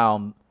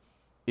now,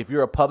 if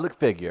you're a public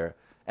figure,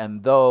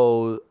 and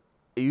though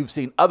you've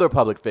seen other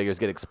public figures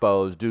get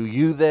exposed, do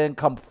you then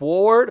come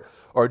forward,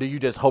 or do you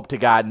just hope to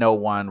God no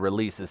one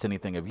releases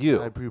anything of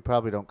you? You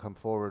probably don't come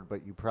forward,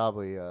 but you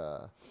probably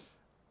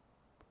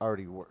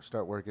already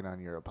start working on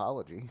your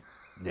apology.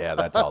 Yeah,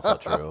 that's also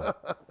true.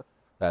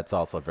 That's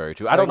also very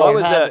true. I don't What know.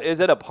 was had- that? Is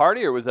it a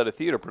party or was that a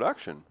theater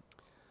production?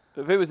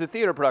 If it was a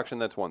theater production,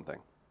 that's one thing.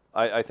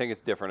 I think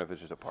it's different if it's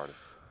just a party.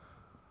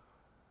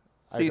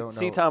 I don't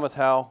See know. Thomas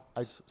Howell,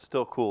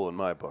 still cool in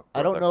my book.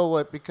 I don't brother. know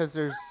what, because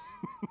there's.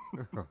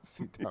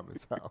 C.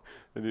 Thomas Howell.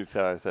 That's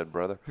how I said,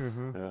 brother.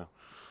 Mm-hmm. Yeah.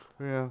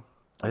 Yeah.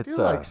 I It's, do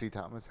like C.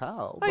 Thomas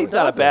Howell. He's but-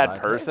 not a doesn't bad like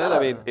it. person. I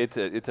mean, it's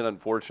an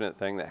unfortunate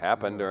thing that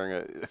happened during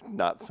a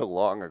not so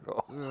long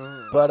ago.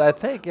 But I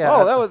think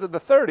Oh, that was in the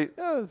 30s.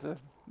 That was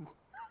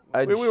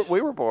I,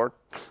 we were born.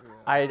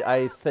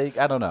 I think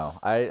I don't know.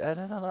 I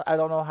don't know. I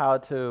don't know how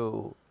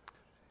to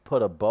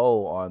put a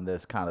bow on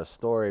this kind of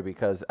story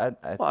because Well,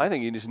 I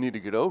think you just need to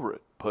get over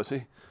it,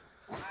 pussy.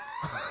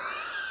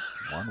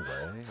 one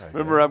way. I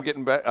Remember, I'm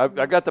getting back. I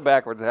got the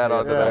backwards hat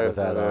on the today. backwards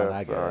hat on, Yeah,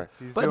 I get sorry. it.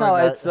 He's But doing no,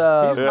 that. it's He's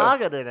Yeah.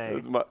 MAGA today.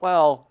 It's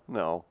well,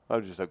 no,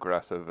 I'm just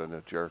aggressive and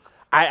a jerk.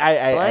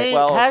 Blame,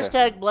 well, okay.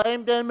 hashtag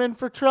blame Denman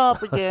for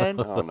Trump again.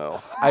 Oh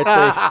no, I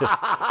think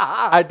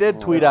I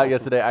did tweet out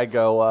yesterday. I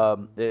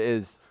go,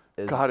 is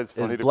God, it's is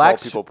funny to black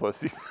call people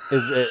pussies.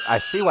 Is it? I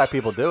see why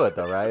people do it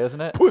though, right?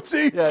 Isn't it?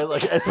 Pussy. Yeah,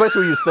 like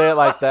especially when you say it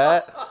like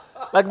that,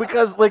 like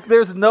because like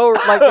there's no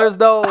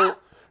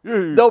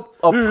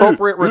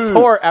appropriate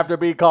retort after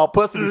being called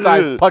pussy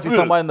besides punching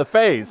someone in the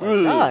face.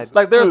 God.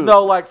 Like there's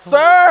no like,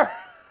 sir,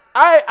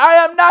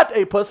 I am not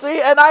a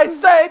pussy, and I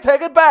say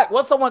take it back.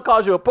 Once someone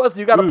calls you a pussy,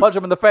 you got to punch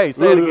him in the face.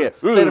 Say it again.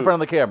 Say it in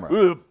front of the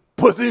camera.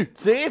 Pussy.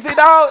 See,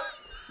 now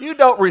you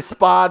don't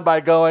respond by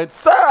going,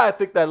 sir, I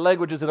think that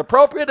language is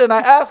inappropriate, and I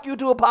ask you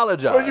to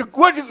apologize. What'd you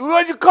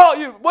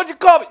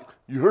call me?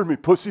 You heard me,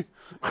 pussy.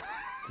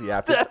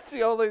 Yeah, That's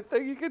the only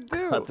thing you can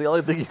do. that's the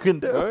only thing you can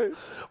do. Right?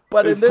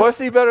 But Is in this,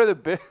 pussy better than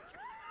bitch?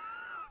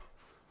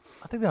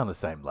 I think they're on the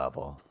same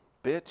level.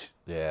 Bitch.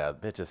 Yeah,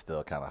 bitch is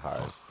still kind of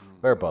harsh.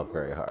 They're both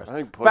very harsh. I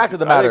think pussy, Fact of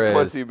the matter is,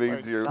 pussy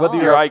means whether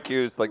your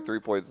IQ is like 3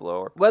 points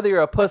lower. whether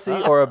you're a pussy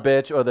or a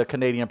bitch or the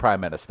Canadian Prime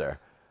Minister,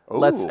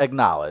 let's Ooh.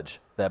 acknowledge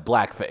that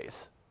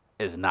blackface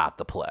is not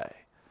the play.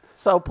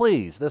 So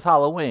please, this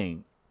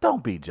Halloween,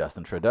 don't be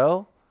Justin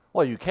Trudeau.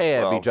 Well, you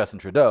can be Well. Justin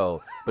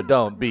Trudeau, but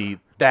don't be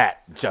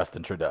that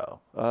Justin Trudeau.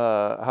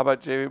 How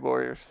about Jamie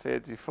Boyer's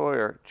fancy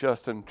foyer?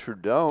 Justin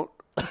Trudeau.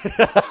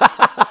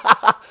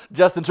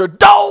 Justin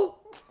Trudeau!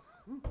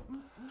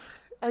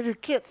 I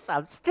just can't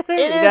stop staring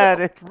at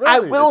it. I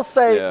Really. will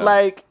say, Yeah.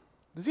 like,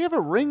 Does he have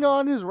a ring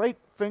on his right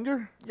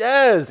finger?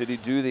 yes. Did he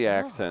do the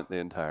accent the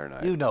entire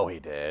night? You know he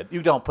did.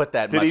 You don't put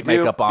that Did he much do-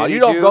 makeup on. did he You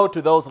don't do- go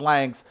to those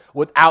lengths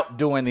without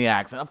doing the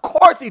accent. Of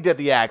course he did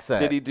the accent.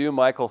 Did he do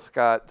Michael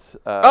Scott's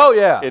Oh,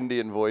 yeah.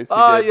 Indian voice?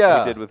 Yeah.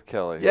 He did with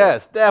Kelly.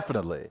 Yes,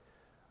 definitely.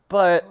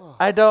 But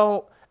I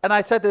don't, and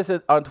I said this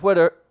on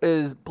Twitter,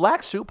 is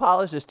black shoe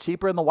polish just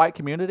cheaper in the white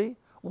community?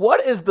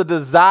 What is the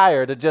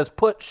desire to just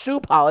put shoe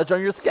polish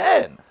on your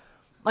skin?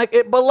 Like,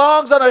 it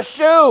belongs on a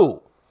shoe.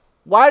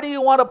 Why do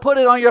you want to put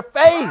it on your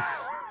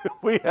face?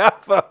 we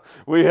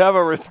have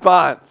a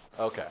response.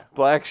 Okay.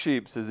 Black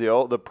Sheeps is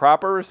the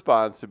proper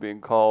response to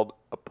being called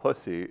a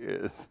pussy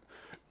is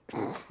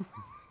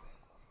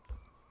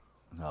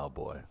Oh,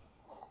 boy.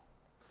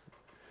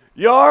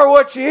 you're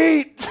what you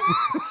eat.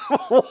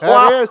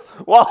 That is.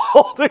 While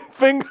holding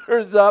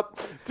fingers up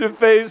to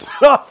face,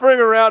 offering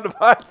a round of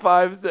high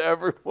fives to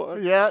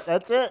everyone. Yeah,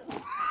 that's it.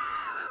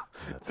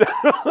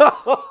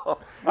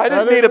 I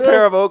just That need a is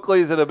pair it. of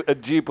Oakleys and a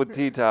Jeep with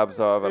T-tops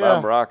on, and Yeah.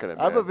 I'm rocking it,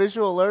 man. I'm a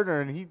visual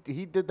learner, and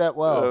he did that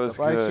well. That was the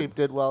Black good. Sheep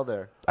did well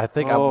there. I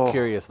think Oh. I'm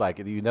curious, like,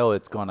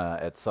 it's going to,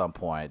 at some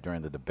point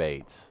during the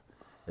debates,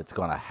 it's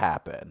going to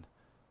happen.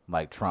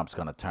 Like, Trump's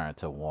going to turn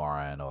to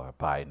Warren or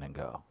Biden and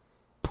go,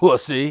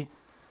 pussy.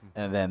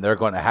 And then they're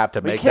going to have to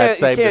you make that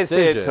same can't say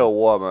decision. it to a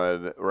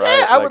woman, right?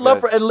 Yeah, I would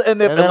love Like for, and if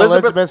And then Elizabeth,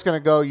 Elizabeth's going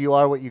to go, you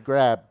are what you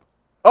grab.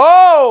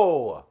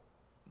 oh!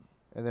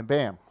 And then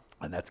bam.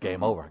 And that's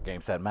game over.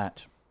 Game, set,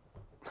 match.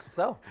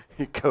 So,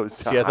 he goes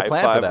to She has a high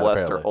plan for five that,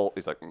 Lester apparently. Holt.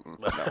 He's like,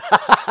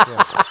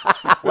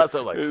 no.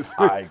 Lester's like,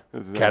 I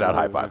cannot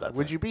high five that.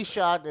 Would thing. you be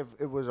shocked if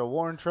it was a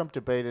Warren Trump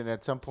debate and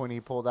at some point he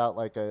pulled out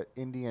like a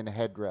Indian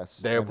headdress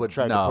There and would-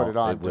 tried no, to put it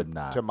on it would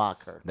not. to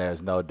mock her?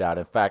 There's no doubt.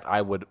 In fact,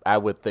 I would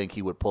think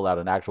he would pull out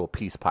an actual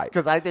peace pipe.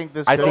 Because I think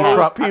this I could see have-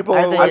 Trump people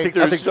I think like it-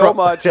 there's I think so Trump-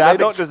 much, yeah, and I they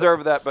don't think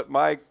deserve that, but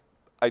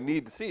I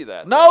need to see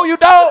that. No, you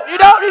don't. You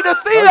don't need to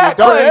see No, that.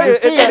 you don't Chris. need to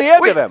see It's at it. the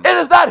end We- of him. It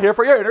is not here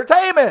for your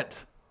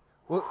entertainment.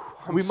 Well,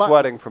 I'm we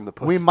sweating from the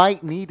pussy. We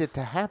might need it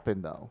to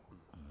happen though.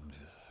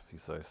 If you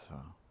say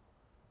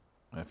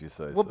so. If you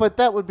say Well, but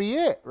that would be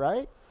it,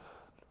 right?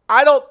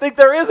 I don't think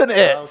there is an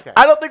it. Okay.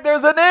 I don't think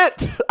there's an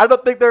it. I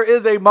don't think there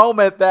is a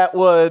moment that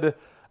would.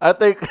 I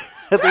think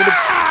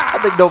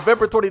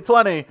November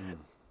 2020,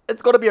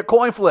 it's going to be a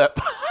coin flip.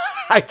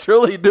 I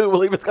truly do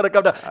believe it's going to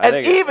come down. I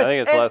think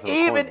it's less of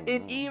a coin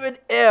flip. Even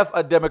if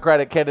a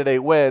Democratic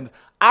candidate wins,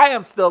 I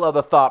am still of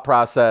the thought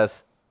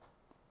process.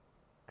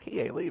 He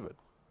ain't leaving.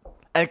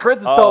 And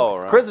Chris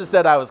right. has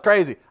said I was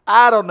crazy.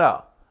 I don't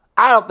know.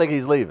 I don't think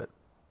he's leaving.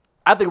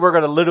 I think we're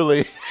going to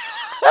literally,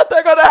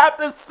 they're going to have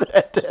to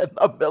send in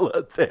the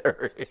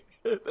military.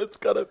 It's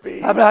going to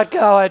be. I'm not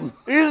going.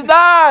 He's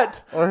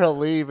not. Or he'll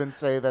leave and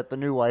say that the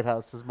new White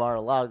House is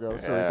Mar-a-Lago, so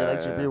he can Yeah,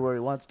 actually yeah. be where he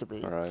wants to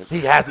be. All right. He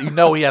has,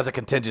 he has a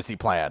contingency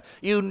plan.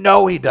 You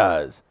know he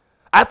does.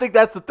 I think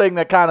that's the thing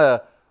that kind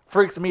of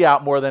freaks me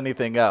out more than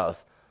anything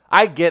else.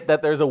 I get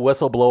that there's a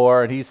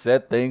whistleblower and he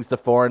said things to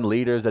foreign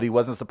leaders that he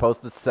wasn't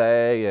supposed to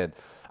say, and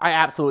I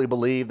absolutely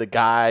believe the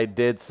guy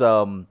did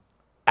some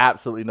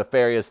absolutely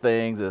nefarious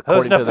things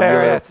according to the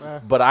nefarious?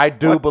 media. But I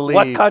do believe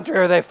What country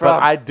are they from?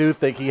 But I do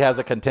think he has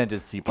a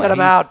contingency plan. Get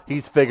him out.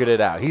 He's figured it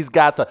out. He's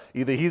got to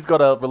either he's going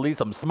to release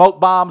some smoke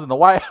bombs in the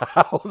White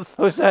House.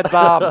 Who said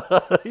bomb?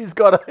 he's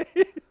gonna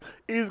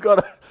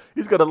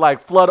like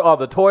flood all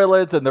the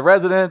toilets and the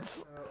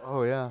residents.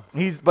 Oh yeah.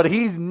 But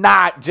he's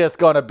not just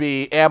gonna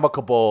be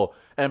amicable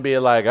and be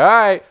like, all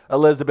right,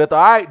 Elizabeth,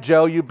 all right,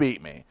 Joe, you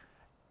beat me.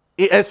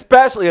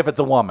 Especially if it's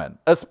a woman.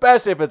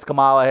 Especially if it's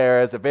Kamala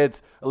Harris, if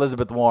it's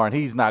Elizabeth Warren,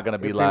 he's not gonna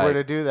be If like, he were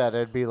to do that,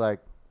 it'd be like,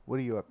 what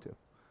are you up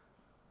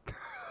to?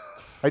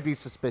 I'd be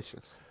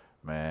suspicious.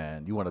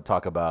 man, you want to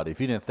talk about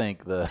if you didn't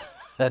think the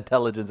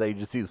intelligence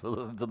agencies would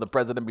listen to the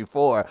president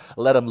before,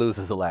 let him lose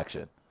his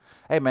election.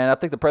 Hey man, I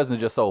think the president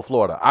just sold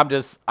Florida.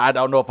 I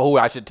don't know for who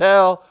I should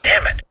tell.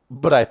 Damn it.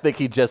 But I think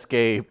he just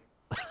gave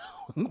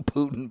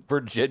Putin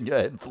Virginia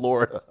and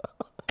Florida.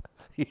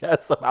 He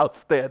has some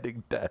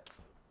outstanding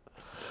debts.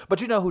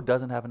 But you know who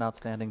doesn't have an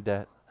outstanding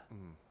debt?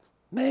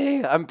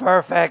 Me, I'm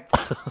perfect.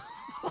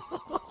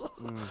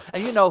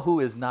 And you know who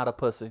is not a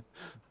pussy?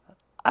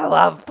 I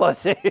love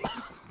pussy.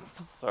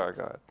 Sorry,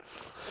 go ahead.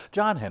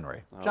 John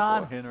Henry. Oh,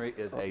 John boy. Henry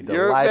is a Man,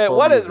 delightful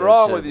what is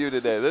wrong with musician.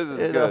 you today? This is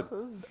You good.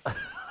 know,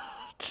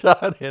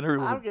 John Henry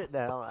will I'm getting the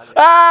hell out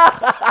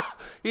of here.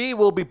 he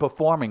will be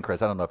performing,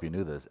 Chris. I don't know if you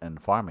knew this, in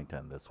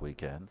Farmington this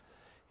weekend.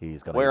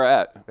 He's gonna Where be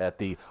at? at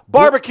the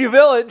Barbecue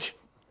Village.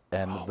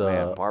 and Oh, the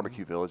man,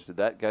 Barbecue Village. Did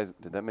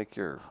that make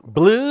your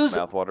Blues.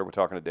 mouth water? We're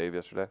talking to Dave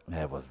yesterday.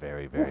 It was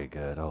very, very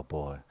good. Oh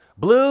boy.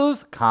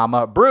 Blues,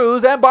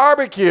 brews, and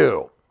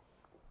barbecue.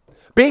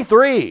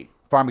 B3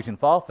 Farmington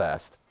Fall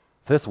Fest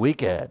this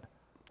weekend.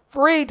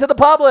 Free to the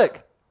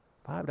public.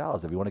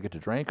 $5 if you want to get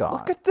your drink on.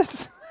 Look at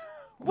this.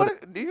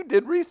 You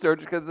did research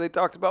because they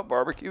talked about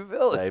Barbecue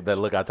Village. Hey, but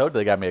look, I told you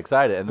they got me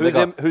excited. And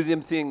Who's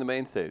emceeing the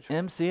main stage?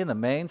 MCing the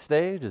main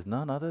stage is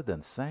none other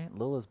than St.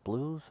 Louis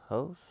Blues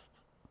host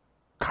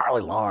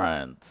Carly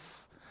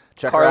Lawrence.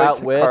 Check her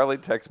out with Carly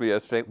texted me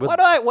yesterday. What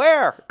do I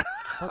wear?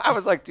 I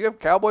was like, do you have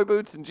cowboy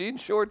boots and jean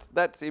shorts?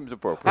 That seems Do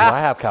appropriate. I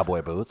have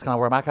cowboy boots? Can I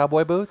wear my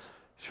cowboy boots?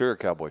 Sure,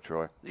 Cowboy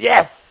Troy.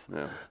 Yes.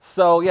 Yeah.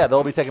 So yeah,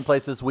 they'll be taking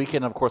place this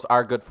weekend. Of course,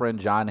 our good friend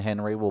John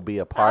Henry will be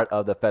a part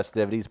of the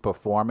festivities,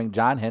 performing.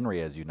 John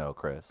Henry, as you know,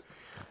 Chris.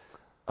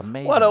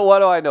 Amazing. What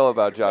do I know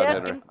about John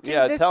Henry?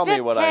 Yeah, tell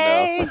me what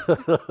I know.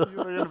 You're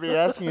going to be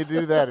asking you to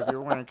do that if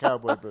you're wearing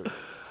cowboy boots.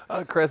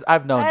 Chris,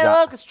 I've known Hey,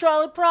 John. look, it's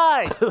Charlie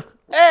Pride.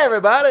 Hey,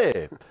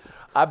 everybody.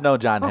 I've known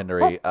John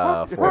Henry for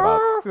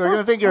about. They're going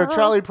to think you're a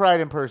Charlie Pride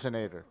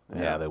impersonator.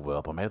 Yeah, they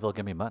will, but maybe they'll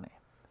give me money.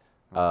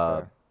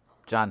 Okay.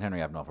 John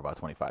Henry, I've known for about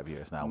 25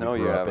 years now. No, we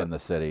you grew up haven't. in the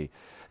city.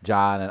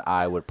 John and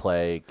I would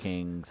play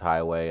Kings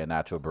Highway and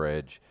Natural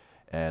Bridge,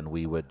 and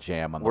we would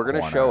jam on the We're corner.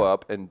 going to show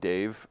up, and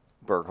Dave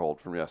Bergholt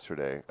from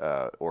yesterday,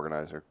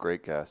 organizer,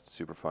 great guest,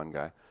 super fun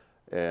guy,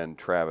 and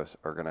Travis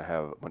are going to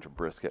have a bunch of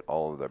brisket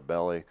all over their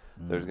belly.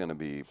 There's going to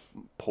be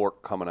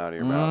pork coming out of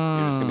your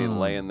mouth. You're just going to be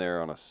laying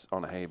there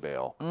on a hay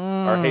bale.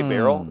 Or hay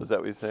barrel? Is that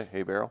what you say?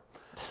 Hay barrel?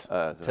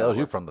 Tells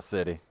you from the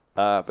city.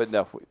 But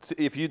no,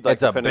 if you'd like It's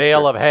to a finish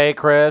bale your- of hay,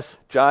 Chris.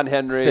 John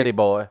Henry, City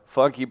boy.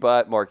 Funky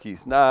Butt,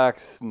 Marquise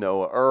Knox,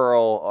 Noah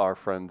Earl, our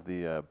friends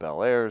the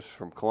Bel Airs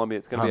from Columbia.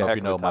 It's I going to don't be a know if heck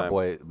you know of a time. my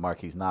boy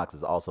Marquise Knox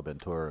has also been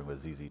touring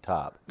with ZZ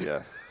Top.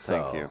 Yes,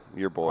 thank So- you.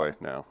 Your boy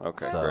now.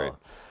 Okay, So-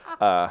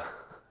 great.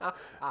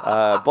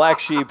 Black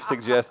Sheep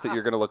suggests that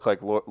you're going to look like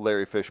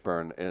Larry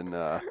Fishburne in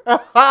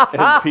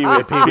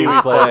Pee-wee's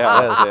Pee-wee's Playhouse,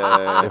 Playhouse. yes.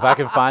 Yeah. If I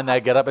can find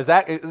that get up, is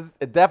that it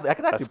definitely? I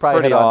could actually That's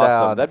probably pretty head on awesome.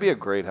 down. That'd be a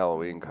great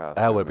Halloween costume.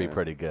 That would be man.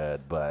 pretty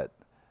good, but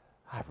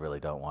I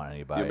really don't want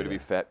anybody. You want me to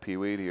be Fat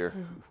Pee-wee to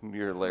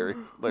your Larry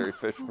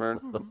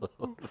Fishburne?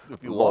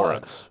 if you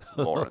want.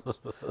 Lawrence.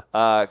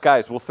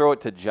 Guys, we'll throw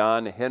it to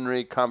John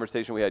Henry.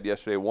 Conversation we had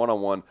yesterday,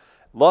 one-on-one.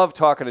 Love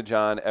talking to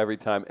John every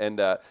time.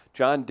 And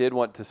John did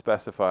want to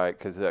specify,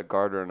 because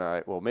Gardner and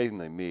I, well,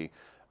 mainly me,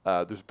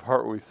 there's a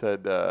part where we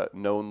said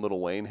known Lil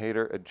Wayne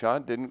hater. And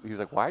John didn't. He was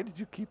like, why did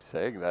you keep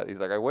saying that? He's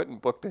like, I went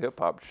and booked a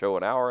hip-hop show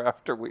an hour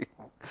after we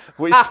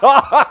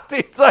talked.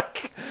 He's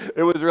like,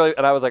 it was really,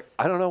 and I was like,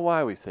 I don't know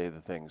why we say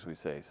the things we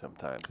say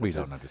sometimes. We It's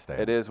don't just-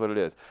 understand. It is what it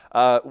is.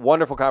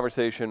 Wonderful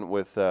conversation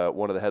with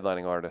one of the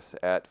headlining artists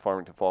at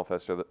Farmington Fall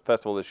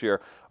Festival this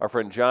year, our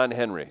friend John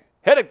Henry.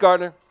 Hit it,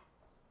 Gardner.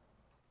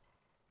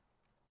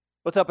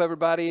 What's up,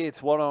 everybody?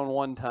 It's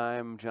one-on-one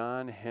time.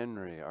 John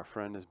Henry, our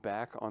friend, is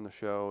back on the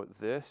show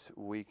this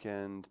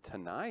weekend,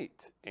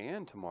 tonight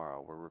and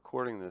tomorrow. We're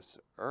recording this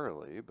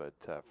early, but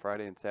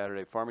Friday and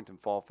Saturday, Farmington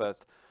Fall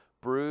Fest,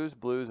 Brews,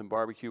 Blues, and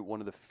Barbecue. One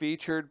of the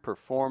featured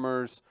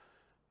performers.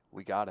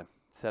 We got him.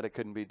 Said it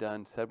couldn't be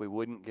done. Said we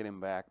wouldn't get him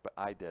back, but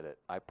I did it.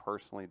 I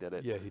personally did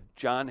it. Yeah,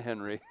 John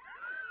Henry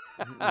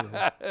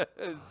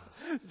is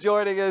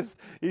joining us.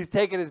 He's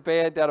taking his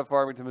band down to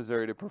Farmington,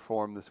 Missouri to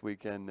perform this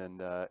weekend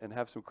and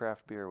have some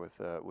craft beer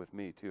with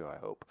me too, I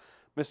hope.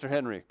 Mr.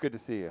 Henry, good to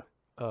see you.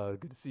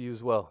 good to see you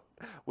as well.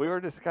 We were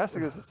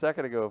discussing this a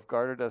second ago. If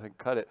Gardner doesn't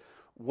cut it,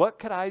 what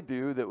could I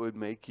do that would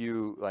make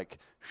you like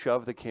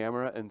shove the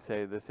camera and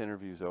say this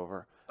interview's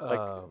over?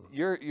 Like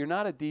you're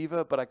not a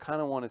diva, but I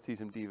kind of want to see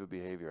some diva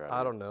behavior out of I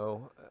you. don't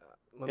know.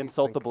 Let me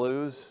Insult the think.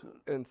 blues,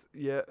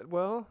 Yeah,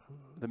 well,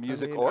 the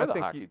music, I mean, or I the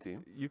think hockey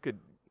team. You could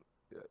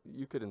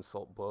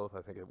insult both.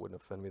 I think it wouldn't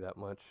offend me that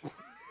much.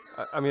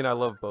 I mean, I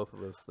love both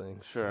of those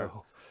things. Sure.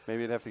 so-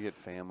 Maybe you'd have to get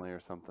family or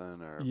something,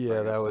 or Yeah,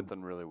 bring that up would-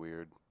 something really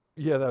weird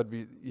Yeah, that would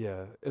be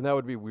and that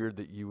would be weird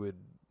that you would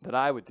that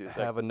I would do.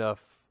 have enough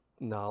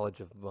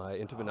knowledge of my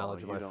intimate Oh,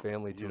 knowledge of you my don't-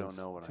 family you to don't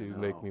know what I to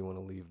make know. me want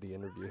to leave the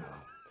interview.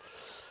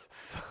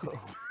 so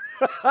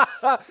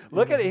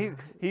Look at it.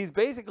 He's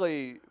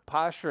basically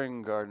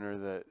posturing Gardner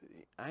that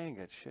I ain't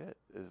got shit,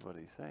 is what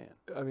he's saying.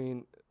 I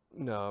mean,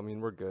 no, I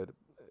mean we're good,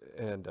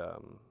 and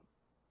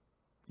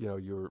you know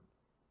you're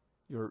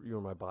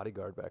my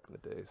bodyguard back in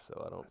the day,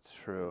 so I don't. That's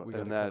true. We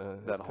And gotta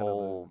that that's kind of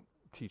whole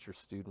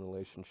teacher-student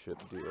relationship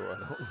deal.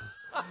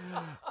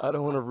 I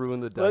don't want to ruin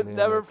the Let's dynamic.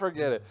 never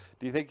forget it.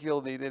 Do you think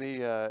you'll need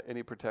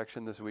any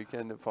protection this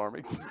weekend at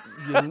Farmington?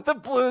 You- The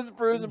Blues,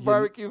 Brews, and you-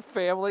 Barbecue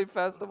Family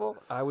Festival?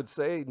 I would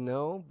say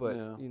no, but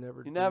Yeah. you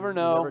never. You never you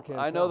know. never can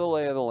I know the tell.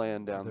 lay of the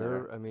land down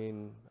there. I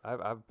mean,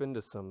 I've been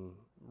to some.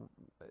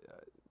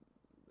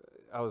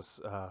 I was.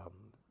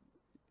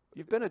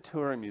 You've been a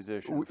touring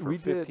musician We- for we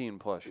did- 15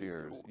 plus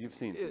years. You've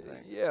seen some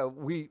things. Yeah,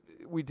 we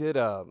did.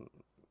 A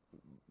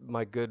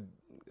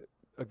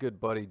good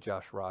buddy,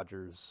 Josh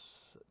Rogers.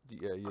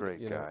 Yeah, Great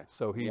you know, guy.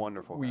 so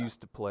Wonderful we guy. used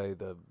to play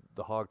the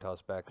Hog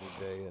Toss back in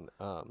the day,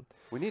 and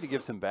We need to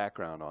give some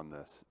background on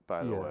this,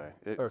 by the Yeah, way.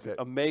 It's okay.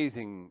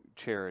 amazing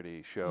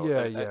charity show.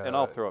 Yeah, and, yeah. And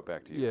I'll throw it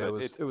back to you. yeah,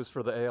 but it was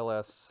for the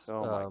ALS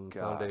oh my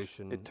gosh.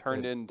 Foundation. It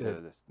turned and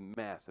into this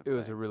massive It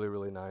was a thing. really,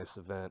 really nice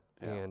event,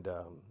 Yeah. and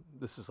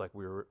this is like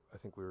I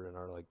think we were in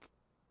our like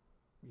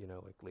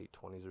late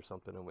 20s or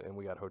something, and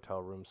we got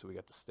hotel rooms, so we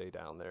got to stay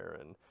down there,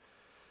 and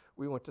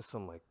we went to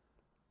some like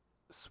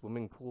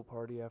swimming pool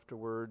party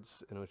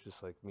afterwards, and it was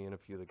just like me and a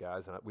few of the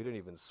guys, and we didn't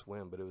even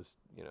swim, but it was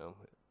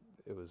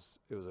it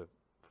was a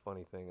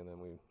funny thing, and then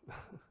we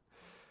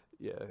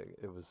yeah,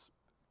 it was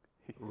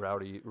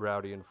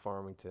rowdy in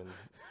Farmington.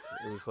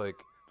 It was like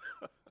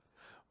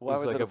Why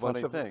was like it a bunch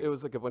funny of thing? it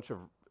was like a bunch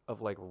of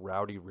like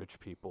rowdy rich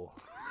people.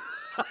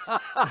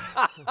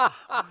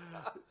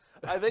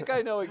 I think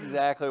I know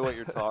exactly what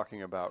you're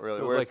talking about, really.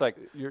 So where it's like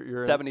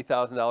you're in-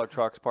 $70,000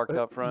 trucks parked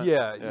up front.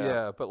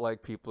 Yeah, but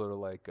like people are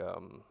like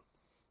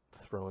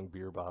throwing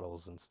beer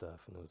bottles and stuff,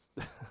 and it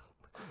was,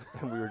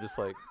 and we were just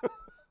like,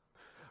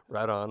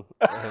 right on.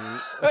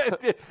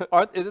 And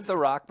Isn't the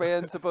rock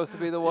band supposed to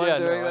be the one yeah,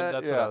 doing no, that?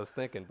 that's what I was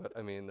thinking. But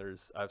I mean,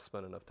 I've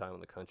spent enough time in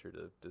the country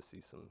to see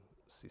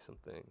some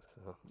things.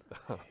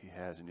 So. He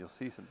has, and you'll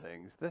see some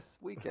things this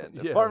weekend.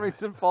 Yeah. The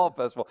Farmington Fall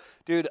Festival,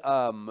 dude.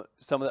 Some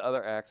of the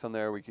other acts on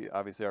there,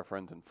 obviously our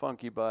friends in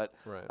Funky Butt,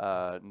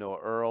 Right. Noah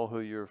Earl, who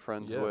you're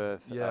friends Yeah,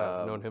 with. yeah,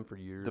 I've known him for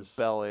years. The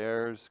Bel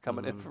Airs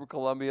coming in Mhm. from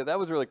Columbia. That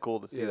was really cool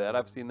to see that. Yeah.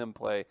 I've seen them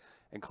play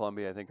in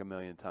Columbia, I think, a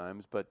million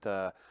times.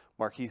 But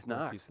Marquise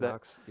Knox, Marquise that-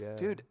 Knox, yeah.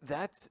 dude,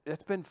 that's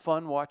been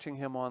fun watching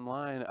him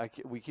online.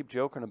 We keep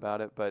joking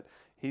about it, but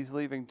he's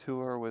leaving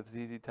tour with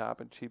ZZ Top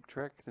and Cheap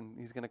Trick, and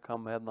he's going to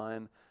come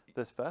headline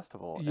this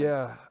festival. And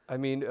Yeah, I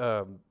mean,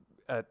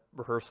 at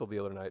rehearsal the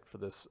other night for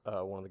this,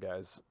 one of the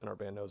guys in our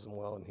band knows him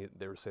well, and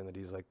they were saying that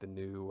he's like the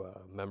new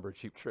member of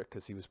Cheap Trick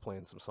because he was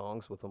playing some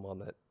songs with them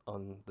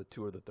on the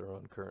tour that they're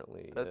on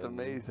currently. That's and,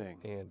 amazing.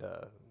 And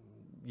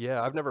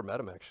yeah, I've never met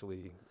him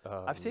actually.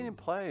 I've seen him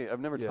play. I've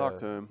never talked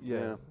to him.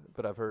 Yeah,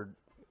 but I've heard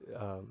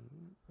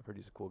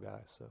he's a cool guy.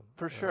 So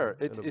For sure,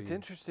 it's it'll be-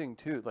 interesting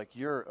too. Like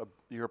you're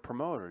a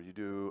promoter. You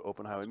do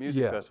Open Highway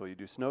Music Yeah. Festival. You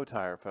do Snow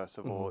Tire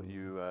Festival. Mhm.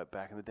 You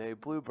back in the day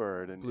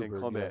Bluebird and in Bluebird,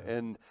 Columbia, yeah.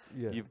 and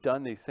Yeah. you've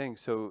done these things.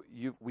 So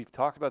we've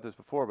talked about this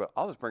before, but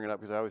I'll just bring it up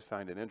because I always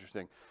find it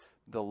interesting.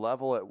 The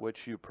level at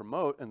which you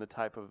promote and the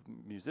type of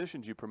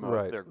musicians you promote.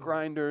 Right. They're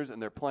grinders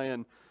and they're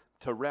playing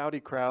to rowdy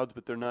crowds,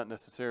 but they're not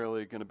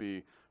necessarily going to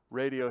be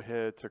radio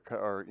hits or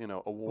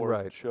award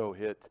Right. show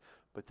hits.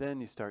 But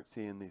then you start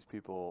seeing these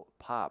people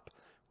pop.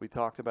 We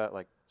talked about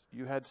like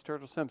you had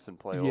Sturgill Simpson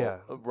play Yeah.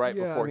 right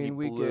Yeah, I before mean, he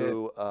we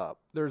blew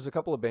up. There's a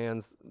couple of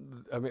bands.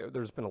 I mean,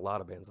 there's been a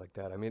lot of bands like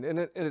that. I mean, and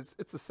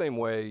it's the same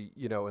way,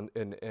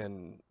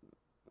 and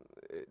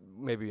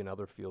maybe in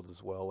other fields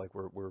as well, like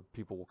where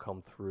people will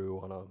come through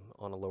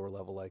on a lower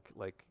level, like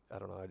I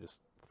don't know, I just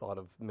thought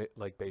of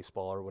like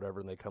baseball or whatever,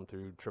 and they come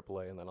through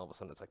AAA, and then all of a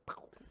sudden it's like,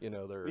 they're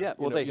Yeah,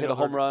 well, you know- they you hit know, a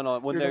home they're- run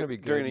on when they're they're gonna be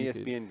during an good.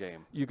 You could- ESPN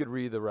game. You could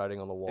read the writing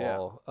on the Yeah.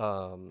 wall.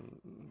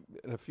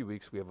 In a few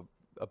weeks, we have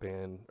a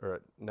band,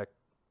 or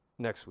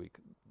next week,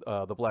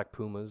 the Black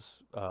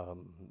Pumas,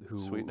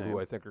 Sweet name. who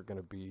I think are going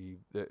to be.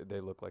 They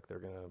look like they're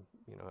going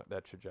to,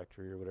 that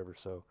trajectory or whatever.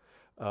 So,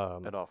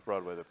 And off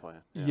Broadway, they're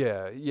playing.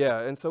 yeah,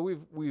 and so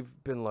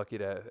we've been lucky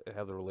to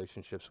have the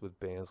relationships with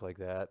bands like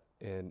that,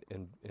 and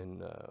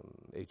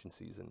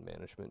agencies and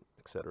management,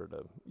 et cetera,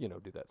 to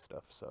do that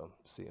stuff. So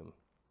see them.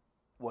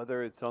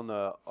 Whether it's on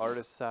the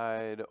artist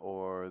side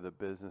or the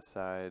business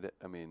side,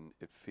 I mean,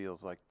 it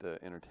feels like the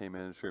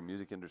entertainment industry or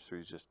music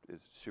industry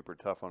is super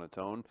tough on its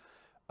own.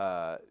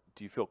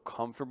 Do you feel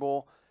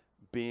comfortable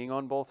being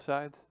on both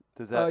sides?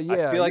 Does that?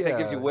 I feel like that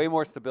gives you way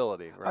more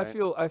stability, right?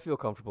 I feel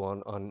comfortable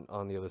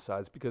on the other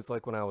sides because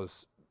like when I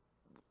was,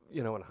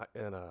 in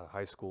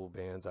high school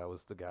bands, I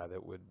was the guy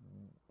that would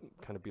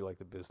kind of be like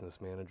the business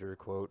manager,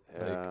 quote,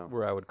 Yeah. like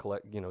where I would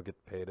collect,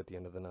 get paid at the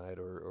end of the night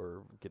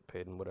or get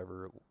paid in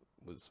whatever it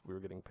was we were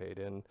getting paid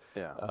in.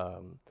 Yeah.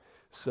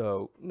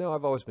 So no,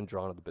 I've always been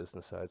drawn to the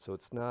business side. So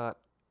it's not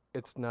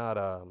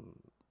a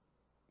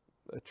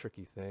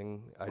tricky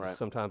thing. Right.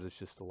 Sometimes it's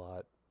just a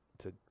lot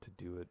to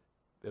do it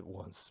at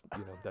once.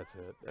 That's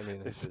it. I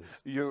mean, it's just.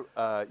 You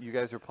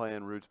guys are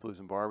playing Roots Blues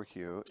and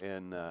Barbecue,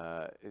 and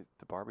the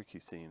barbecue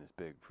scene is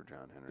big for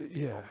John Henry.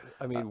 Yeah,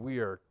 I mean, we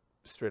are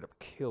straight up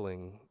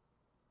killing the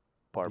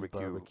Barbecue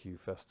barbecue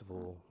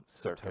festival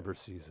circuit. September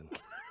season.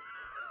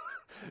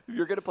 If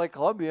you're gonna play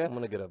Columbia, I'm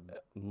gonna get a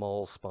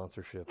mall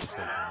sponsorship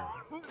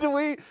or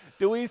something.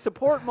 do we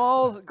support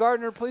malls?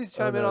 Gardner, please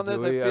chime in know, on do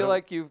this. I we? I feel don't-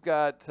 like you've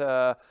got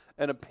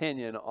an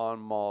opinion on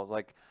malls.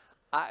 Like,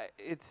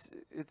 it's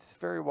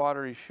very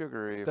watery,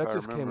 sugary. If That I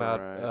just came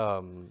remember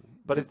out. right.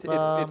 But it's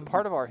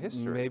part of our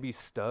history. Maybe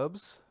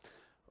Stubbs.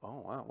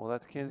 Oh wow, well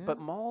that's Kansas. Yeah. But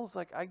malls,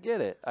 like I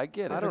get it. I If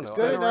don't it's know.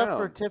 good Been enough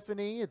for around.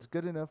 Tiffany, it's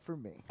good enough for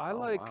me. I Oh,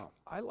 like wow.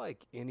 I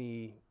like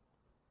any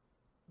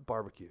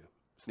barbecue.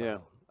 Yeah.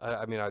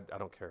 Style. I mean, I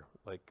don't care.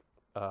 Like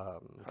Are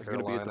you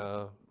gonna be at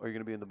Carolina. Are you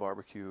gonna be in the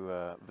barbecue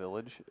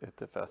village at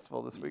the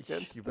festival this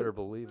weekend? You better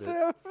believe it.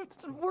 Yeah,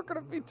 we're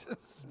gonna be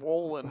just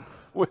swollen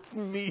with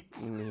meat.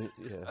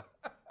 Yeah.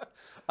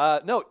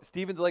 No,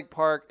 Stevens Lake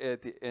Park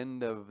at the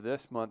end of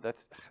this month.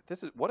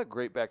 This is what a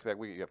great back-to-back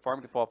week. You got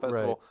Farmington Fall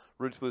Festival,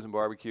 Roots Blues and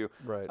Barbecue.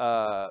 Right.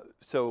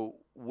 So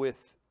with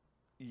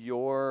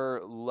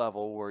your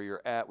level where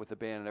you're at with the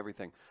band and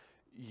everything,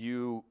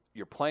 you're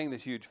playing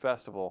this huge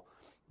festival.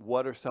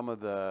 What are some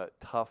of the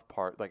tough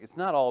part? Like it's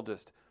not all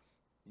just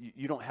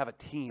you don't have a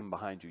team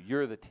behind you.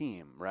 You're the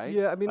team, right?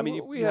 Yeah, I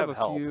mean, we you have a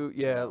help. few.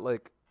 Yeah,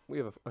 like we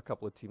have a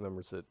couple of team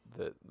members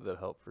that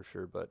help for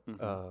sure. But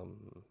Mhm.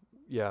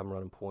 yeah, I'm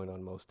running point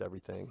on most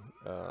everything.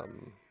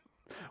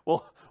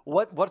 Well,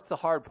 what's the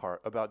hard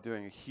part about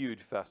doing a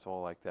huge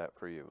festival like that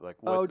for you? Like,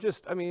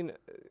 I mean,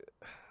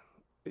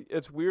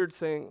 it's weird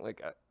saying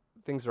like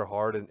things are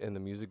hard in the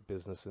music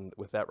business and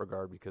with that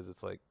regard because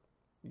it's like,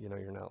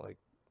 you're not like.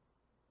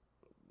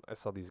 I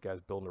saw these guys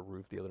building a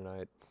roof the other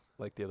night,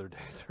 like the other day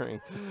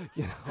during,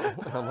 and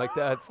I'm like,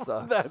 that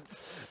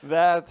sucks.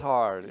 that's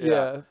hard.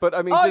 yeah, but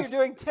I mean, Oh, just,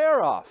 you're doing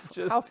tear off.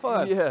 just How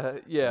fun. Yeah,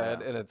 Yeah.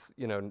 and it's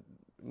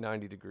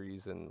 90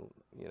 degrees in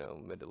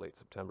mid to late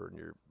September, and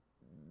you're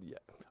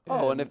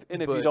Oh, and if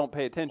you but don't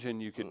pay attention,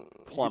 you could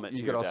plummet. You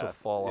to could your also death.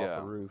 fall Yeah. off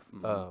the roof.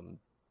 Mhm.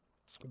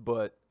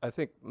 But I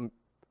think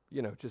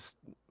just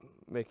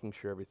making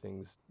sure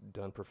everything's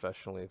done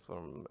professionally,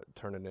 from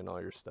turning in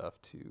all your stuff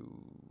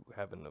to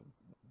having the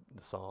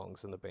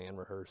songs and the band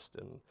rehearsed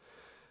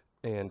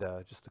and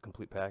just the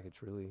complete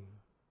package, really.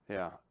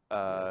 Yeah.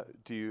 Are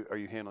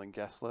you handling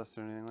guest lists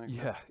or anything like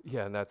that?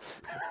 Yeah, and that's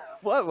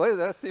What?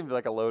 That seems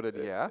like a loaded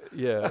yeah.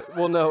 yeah.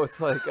 Well, no, it's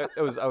like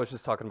I was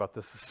just talking about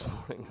this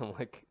morning. I'm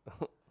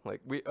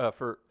like we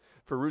for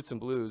Roots and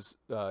Blues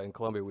in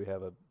Columbia we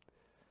have a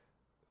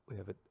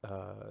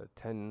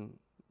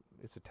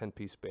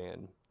 10-piece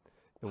band,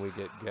 and we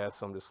get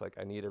guests. I'm just like,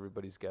 I need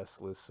everybody's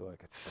guest list so I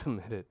could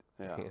submit it.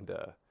 Yeah. And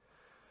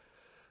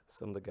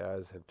some of the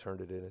guys have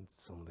turned it in, and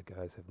some of the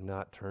guys have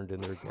not turned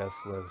in their guest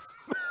lists.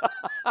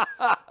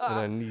 And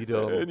I need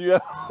them. And you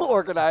have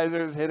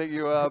organizers hitting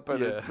you up, and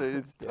Yeah.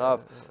 it's Yeah.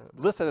 tough.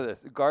 Listen to this,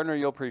 Gardner.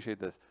 You'll appreciate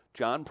this.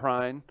 John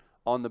Prine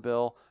on the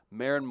bill.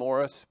 Maren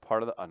Morris,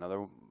 part of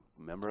another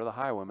member of the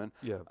Highwomen.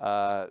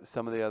 Yeah.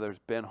 Some of the others: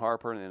 Ben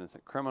Harper and the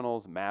Innocent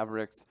Criminals,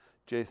 Mavericks,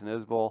 Jason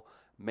Isbell,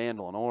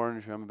 Mandel and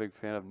Orange. I'm a big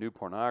fan of New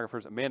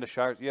Pornographers. Amanda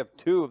Shires. You have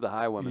two of the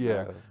Highwomen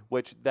Yeah. there,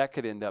 which that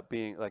could end up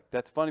being like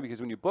that's funny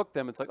because when you book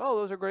them, it's like, oh,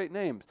 those are great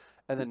names,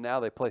 and then now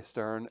they play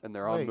Stern and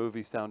they're on Wait.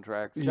 movie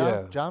soundtracks.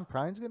 Yeah. John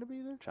Prine's going to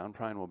be there? John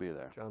Prine will be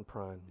there. John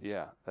Prine.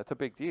 Yeah, that's a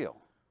big deal.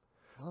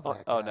 Love Oh,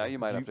 that oh, guy. now you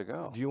might Do have to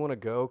go. Do you want to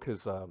go?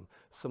 Because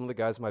some of the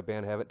guys in my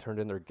band haven't turned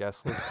in their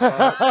guest list.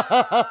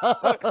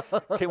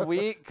 Can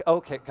we?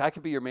 Okay, I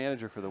could be your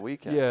manager for the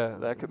weekend. Yeah.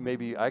 that could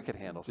maybe I could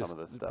handle some Just of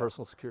this stuff.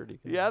 personal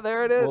security. Yeah,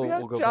 there it is. We'll- yeah,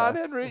 we'll go John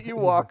back. Henry, you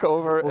walk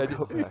over. We'll and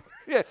go back.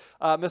 Yeah,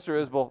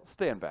 Mr. Isbell,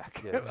 stand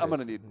back. Yeah, I'm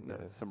gonna Jason, need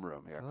yeah. some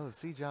room here. Oh,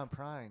 see John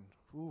Prine.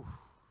 Ooh.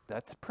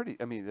 That's pretty.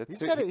 I mean, that's He's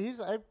got his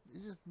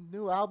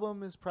new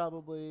album is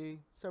probably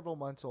several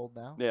months old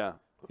now. yeah.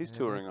 He's and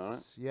touring on it.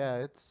 it's- Yeah,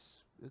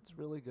 it's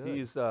really good.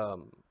 He's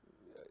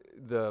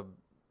the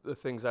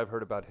things I've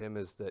heard about him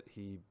is that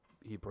he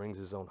brings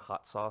his own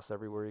hot sauce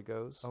everywhere he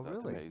goes. Oh,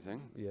 That's really?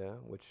 amazing. Yeah,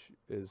 which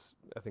is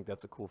I think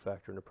that's a cool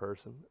factor in a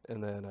person.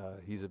 And then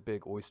he's a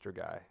big oyster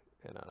guy,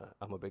 and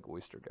I'm a big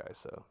oyster guy.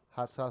 So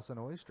Hot sauce and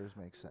oysters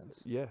makes sense.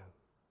 yeah,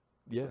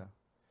 yeah. So-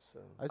 So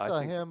I I saw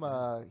think- him.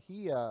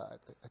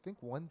 I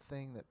think one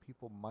thing that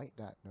people might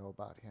not know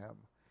about him,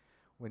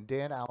 when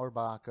Dan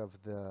Auerbach of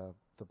the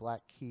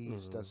Black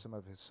Keys does Mhm. some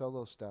of his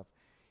solo stuff,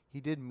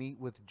 he did meet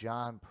with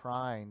John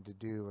Prine to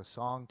do a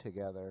song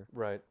together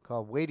right.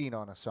 called "Waiting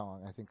on a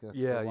Song." I think that's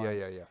Yeah, the one.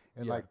 yeah.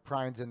 And yeah. like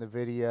Prine's in the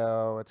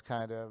video. It's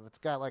got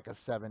like a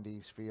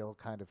 '70s feel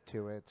kind of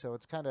to it. So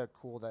it's kind of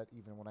cool that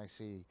even when I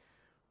see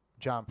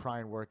John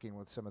Prine working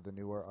with some of the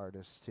newer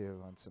artists too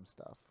on some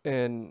stuff.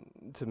 And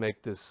to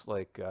make this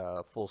like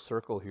full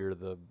circle here,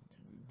 the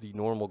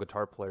normal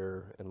guitar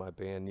player in my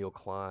band, Neil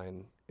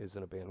Klein, is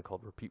in a band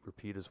called Repeat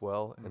Repeat as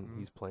well, and Mhm.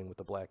 he's playing with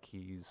the Black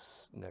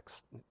Keys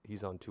next.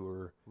 He's on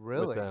tour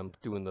Really? with them,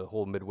 doing the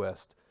whole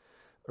Midwest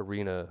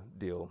arena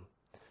deal.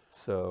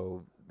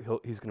 So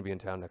he's going to be in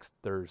town next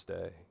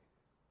Thursday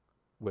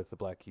with the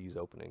Black Keys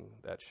opening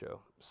that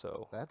show.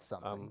 So That's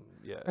something.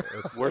 yeah,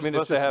 it's, We're I mean, supposed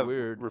it's to just have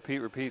weird.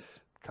 repeats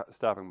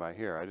stopping by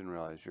here. I didn't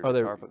realize your Oh,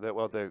 they're- guitar.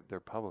 Well, their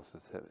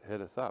publicist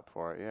hit us up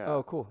for it. Yeah.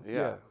 Oh, cool.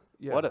 Yeah.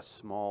 Yeah. What a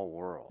small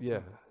world.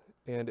 Yeah,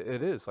 and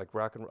it is like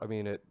rock and. I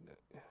mean,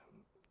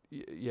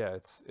 yeah,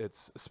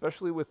 it's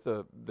especially with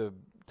the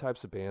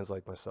types of bands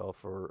like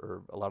myself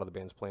or a lot of the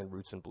bands playing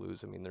roots and blues.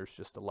 I mean, there's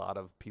just a lot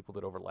of people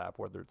that overlap,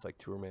 whether it's like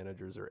tour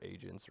managers or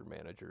agents or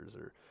managers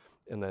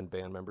and then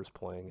band members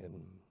playing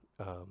in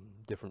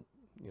different,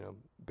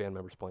 band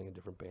members playing in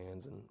different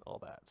bands and all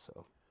that.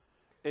 So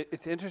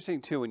It's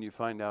interesting too when you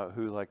find out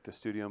who like the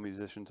studio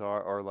musicians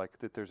are, or like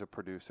that there's a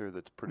producer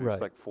that's produced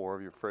Right. like 4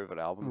 of your favorite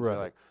albums. Right.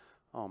 You're like,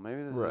 oh,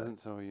 maybe this Right. isn't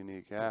so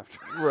unique after.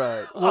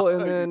 right. Well,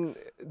 and then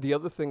the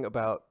other thing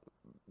about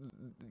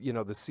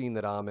the scene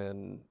that I'm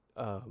in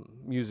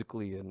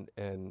musically and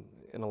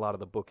a lot of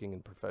the booking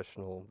and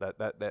professional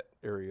that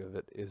area of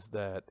it is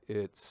that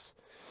it's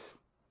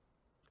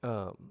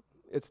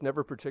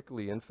never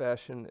particularly in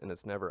fashion and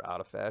it's never out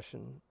of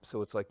fashion.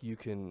 So it's like you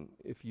can,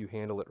 if you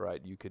handle it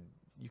right, you could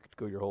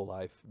go your whole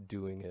life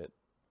doing it,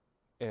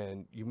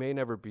 and you may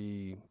never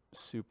be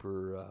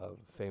super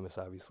famous,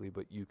 obviously,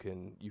 but you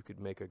could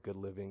make a good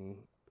living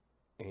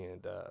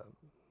and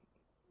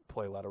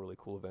play a lot of really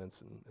cool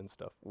events and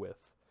stuff with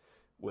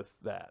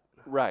that.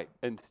 Right,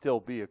 and still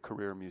be a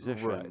career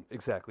musician. Right,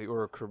 exactly,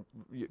 or a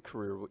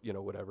career,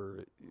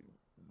 whatever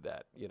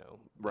that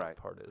Right. that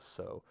part is.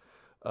 So,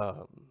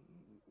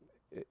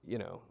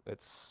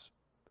 it's,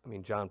 I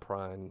mean, John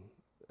Prine,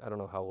 I don't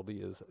know how old he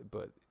is,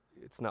 but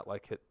it's not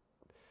like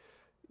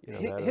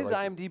His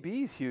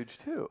IMDb is huge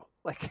too.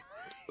 Like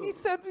he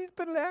said, he's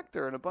been an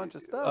actor in a bunch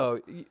of stuff. Oh,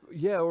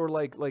 yeah, or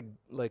like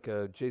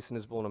Jason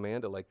Isbell and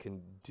Amanda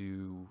can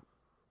do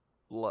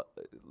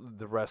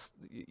the rest.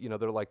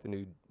 They're like the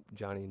new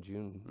Johnny and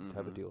June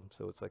type of deal.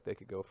 So it's like they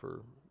could go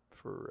for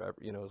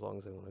as long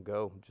as they want to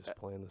go, just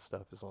playing the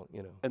stuff as long.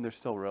 And they're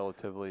still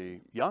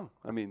relatively young.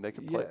 I mean, they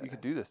could play. Yeah. You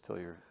could do this till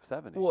you're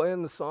 70. Well,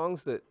 and the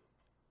songs that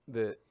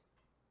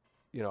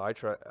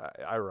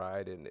I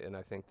write and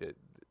I think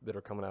that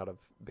are coming out of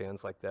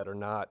bands like that are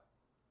not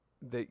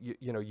that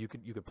you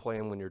could play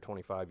them when you're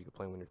 25, you could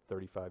play them when you're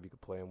 35, you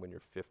could play them when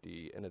you're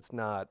 50, and it's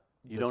not.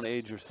 You don't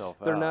age yourself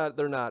They're out.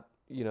 They're not.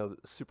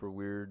 Super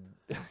weird.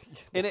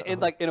 In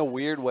a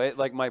weird way,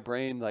 like my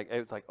brain, like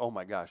it's like, oh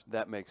my gosh,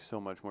 that makes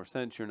so much more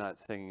sense. You're not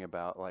singing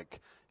about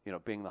like,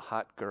 being the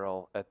hot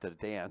girl at the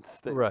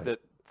dance. Right.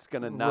 That's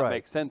gonna not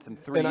make sense in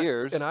 3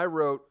 years. And I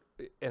wrote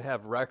and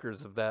have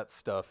records of that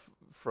stuff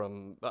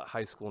from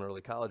high school and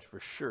early college for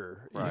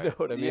sure. Right. You know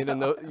what I mean? Yeah,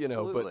 And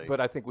absolutely.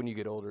 but I think when you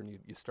get older and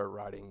you start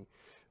writing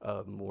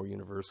more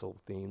universal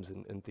themes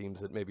and themes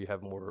that maybe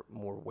have more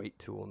weight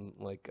to them,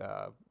 like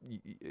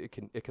it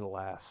can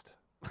last.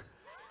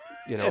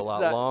 A It's lot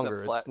not the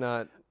longer. flat- It's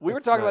not. We were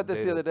it's talking not about this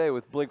the dated. other day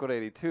with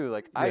Blink-182.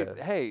 Like,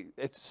 Yeah. hey,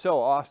 it's so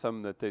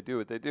awesome that they do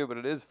what they do, but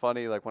it is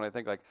funny, like, when I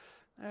think, like,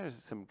 there's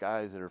some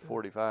guys that are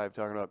 45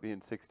 talking about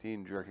being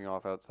 16 jerking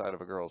off outside of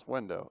a girl's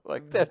window.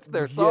 Like, that's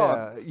their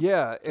song.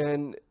 Yeah,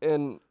 and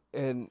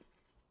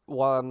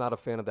while I'm not a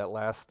fan of that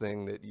last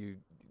thing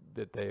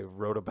that they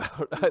wrote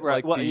about, I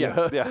Right, like well,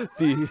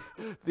 the,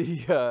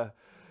 yeah.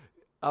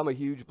 I'm a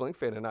huge Blink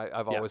fan, and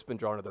I've always been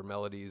drawn to their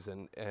melodies,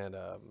 and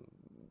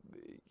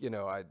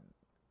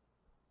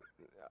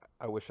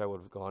I wish I would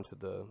have gone to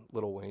the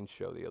Lil Wayne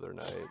show the other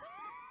night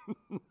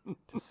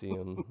to see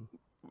him.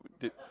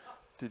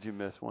 Did you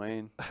miss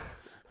Wayne?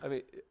 I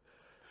mean,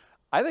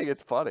 I think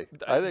it's funny.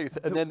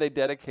 And then they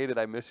dedicated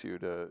 "I Miss You"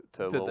 to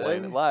Lil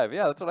Wayne they? live.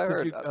 Yeah, that's what I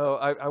heard.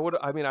 I would.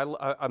 I mean,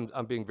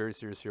 I'm being very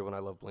serious here when I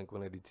love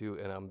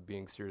Blink-182, and I'm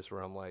being serious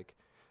where I'm like,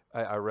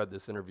 I read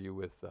this interview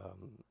with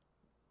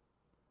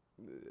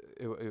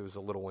it was a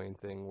Lil Wayne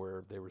thing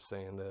where they were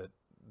saying that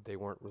they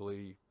weren't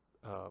really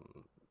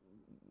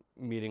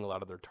meeting a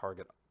lot of their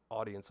target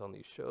audience on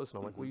these shows, and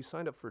I'm like, well, you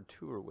signed up for a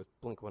tour with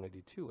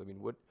Blink-182. I mean,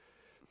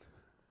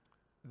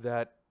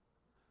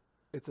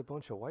 it's a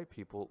bunch of white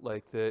people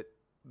like that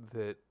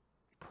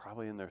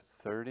Probably in their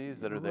 30s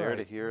that are there to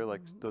Right. hear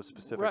like those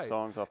specific Right.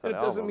 songs off that And it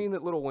album. doesn't mean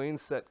that Lil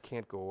Wayne's set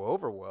can't go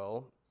over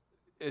well.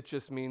 It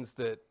just means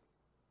that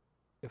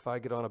if I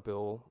get on a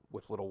bill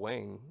with Lil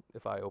Wayne,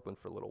 if I open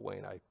for Lil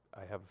Wayne, I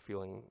have a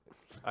feeling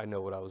I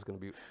know what I was going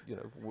to be,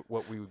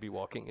 what we would be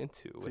walking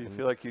into. So you and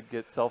feel like you'd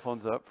get cell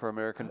phones up for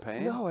American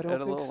Pain? No, I at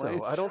don't a think Lil so.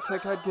 Wayne I don't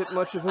think I'd get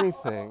much of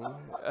anything.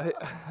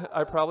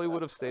 I probably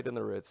would have stayed in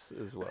the Ritz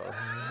as well.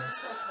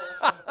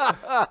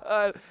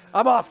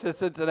 I'm off to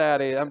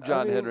Cincinnati. I'm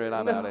John I mean, Henry, and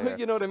I'm no, out of here.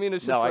 You know what I mean?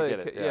 It's just No, I like, get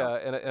it, yeah.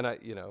 and I,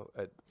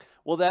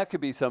 Well, that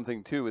could be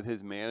something too with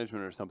his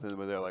management or something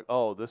where they're like,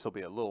 "Oh, this will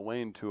be a Lil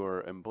Wayne tour,"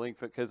 and Blink,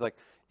 because like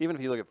even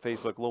if you look at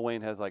Facebook, Lil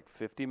Wayne has like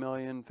 50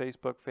 million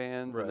Facebook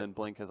fans, Right. and then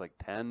Blink has like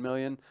 10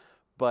 million.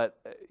 But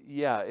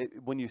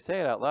when you say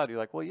it out loud, you're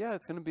like, "Well, yeah,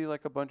 it's going to be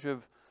like a bunch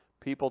of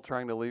people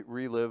trying to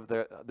relive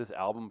this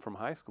album from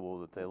high school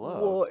that they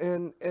love." Well,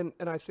 and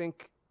I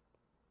think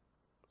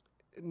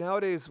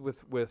nowadays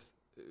with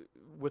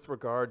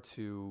regard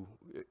to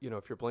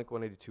if you're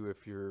Blink-182,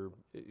 if you're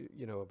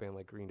a band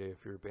like Green Day,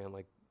 if you're a band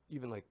like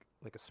even like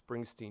a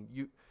Springsteen,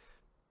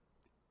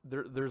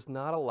 there's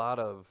not a lot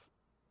of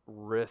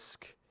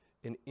risk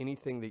in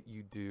anything that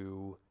you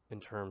do in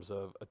terms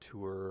of a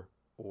tour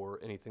or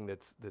anything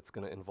that's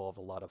going to involve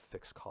a lot of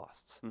fixed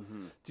costs.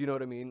 Mhm. Do you know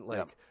what I mean?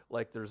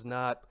 Like there's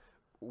not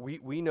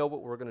we know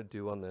what we're going to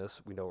do on this.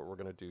 We know what we're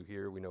going to do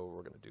here. We know what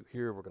we're going to do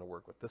here. We're going to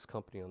work with this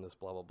company on this,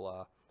 blah blah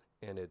blah,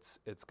 and it's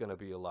going to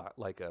be a lot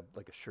like a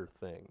sure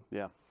thing.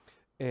 Yeah.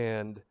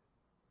 And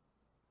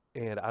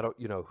I don't,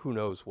 who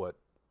knows what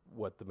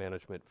the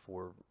management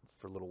for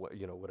Little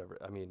whatever.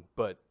 I mean,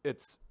 but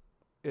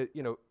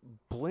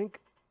Blink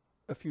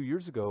a few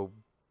years ago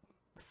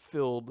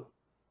filled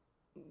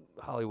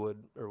Hollywood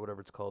or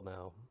whatever it's called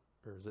now,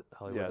 or is it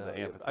Hollywood? Yeah, now? the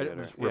It amphitheater.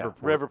 was Yeah,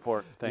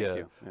 Riverport. Thank Yeah.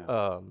 you.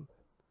 Yeah.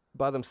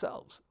 By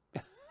themselves.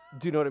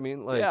 Do you know what I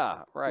mean? Like,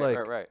 yeah,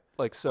 right.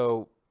 Like,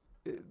 so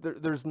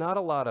there's not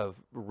a lot of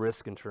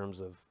risk in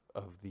terms of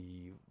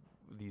these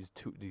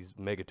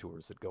mega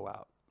tours that go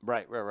out.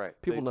 Right.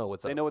 People know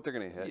what's They up. know what they're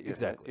going to hit.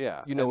 Exactly.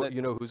 Yeah. You know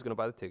who's going to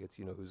buy the tickets.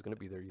 You know who's going to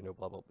be there. You know,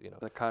 blah blah.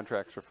 The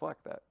contracts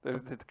reflect that.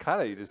 It's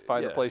kind of, you just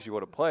find the Yeah. place you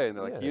want to play, and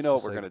they're like, Yeah, you it's know what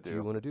just we're like, going to do do.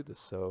 you want to do this?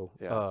 So,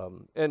 Yeah.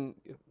 and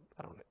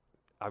I don't.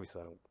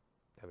 Obviously, I don't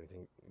have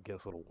anything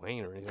against Little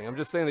Wayne or anything. I'm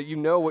just saying that you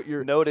know what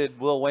you're.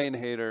 Noted Lil Wayne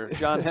hater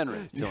John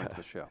Henry joins Yeah.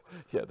 the show.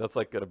 Yeah, that's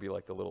like going to be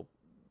like the little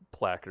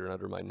placard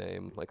under my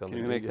name, like on Can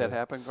the. you make that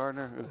happen,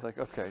 Gardner? It was like,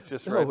 okay,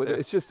 just No, right but there.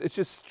 it's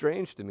just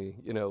strange to me.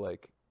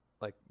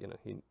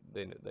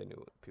 They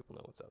knew people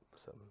know what's up.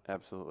 So.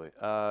 Absolutely.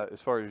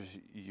 As far as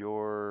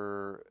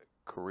your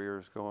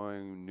career's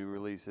going, new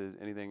releases,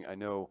 anything, I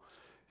know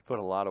you put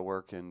a lot of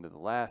work into the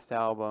last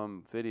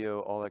album,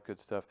 video, all that good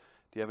stuff.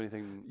 Do you have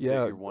anything that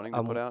Yeah, you're wanting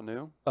to put out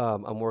new?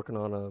 I'm working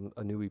on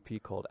a new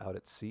EP called Out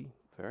at Sea.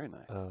 Very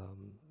nice.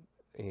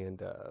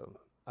 And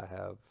I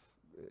have.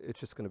 It's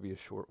just going to be a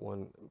short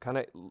one. Kind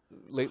of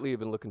lately, I've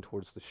been looking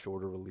towards the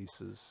shorter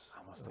releases. I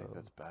almost think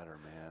that's better,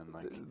 man.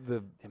 Like the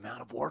the amount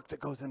of work that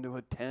goes into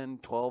a 10,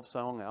 12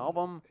 song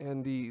album.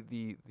 and the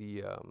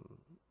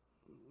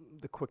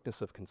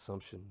quickness of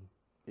consumption.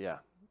 Yeah.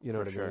 You know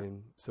For what sure. I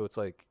mean? So it's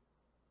like,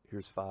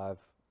 here's five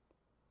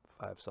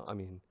songs. I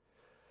mean,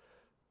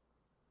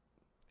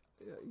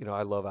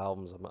 I love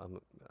albums.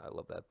 I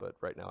love that. But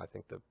right now, I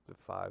think the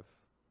five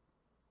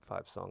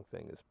song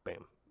thing is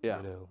bam. Yeah.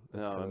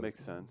 that's No, kinda- it makes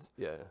sense.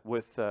 Yeah.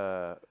 With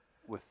the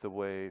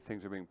way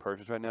things are being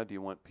purchased right now, do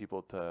you want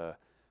people to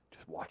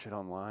just watch it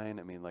online?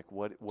 I mean, like,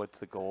 what's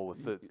the goal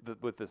with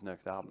with this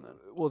next album then?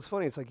 Well, it's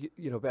funny. It's like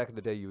back in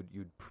the day,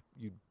 you'd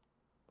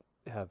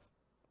have.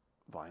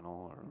 Vinyl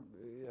or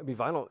I mean,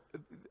 vinyl.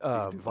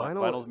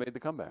 vinyl's made the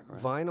comeback,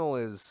 right? Vinyl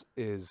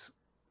is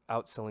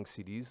outselling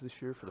CDs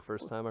this year for the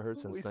first time I heard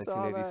since We saw that.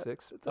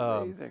 1986. It's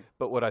amazing.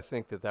 But what I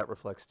think that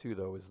reflects too,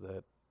 though, is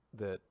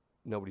that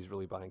nobody's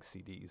really buying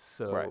CDs.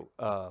 So, Right.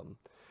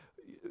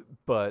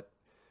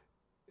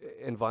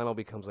 And vinyl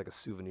becomes like a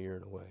souvenir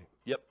in a way.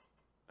 Yep.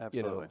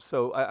 Absolutely.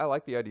 So I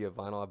like the idea of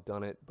vinyl. I've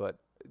done it, but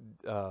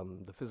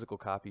the physical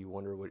copy, you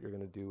wonder what you're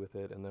going to do with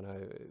it. And then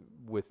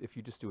if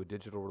you just do a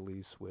digital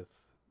release with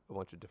a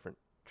bunch of different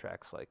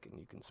tracks, and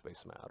you can space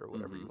them out or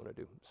whatever you want to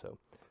do. So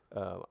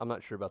I'm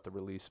not sure about the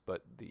release,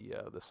 but the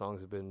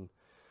songs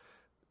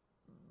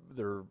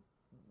they're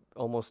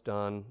almost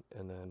done,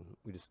 and then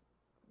we just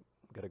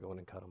got to go in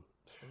and cut them.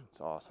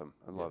 It's awesome.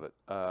 I love it.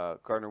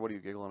 Gardner, what are you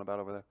giggling about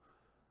over there?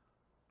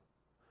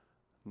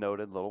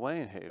 Noted Lil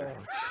Wayne hater.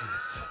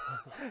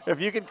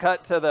 If you can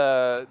cut to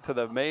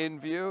the main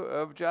view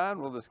of John,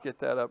 we'll just get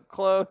that up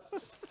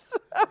close.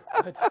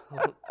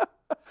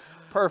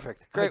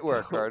 Perfect. Great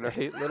work, Gardner.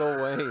 Hate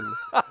Little Wayne.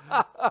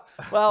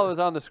 Well, it was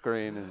on the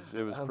screen.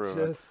 It was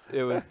proven.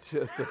 It was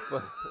just a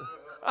fun.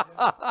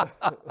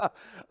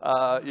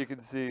 You can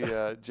see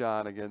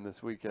John again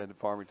this weekend at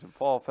Farmington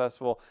Fall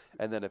Festival,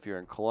 and then if you're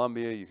in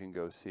Columbia, you can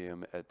go see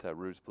him at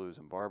Roots Blues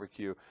and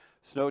Barbecue.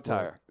 Snow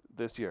Tire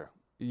this year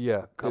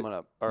Yeah, coming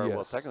up, or well,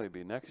 yes. technically it'd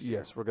be next year.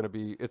 Yes,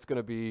 it's going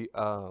to be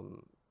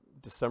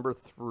December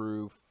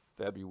through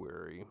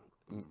February,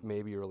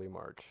 maybe early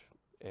March,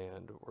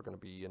 and we're going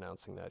to be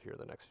announcing that here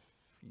the next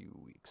few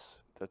weeks.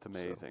 That's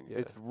amazing. yeah.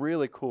 It's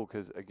really cool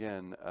because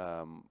again,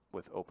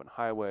 with Open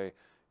Highway,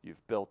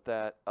 you've built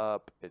that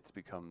up. It's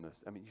become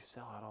this. I mean, you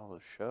sell out all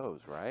those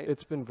shows, right?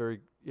 It's been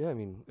I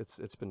mean,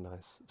 it's been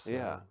nice. So,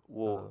 yeah.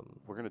 Well,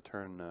 we're gonna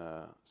turn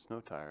Snow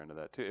Tire into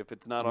that too, if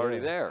it's not already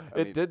yeah. there. I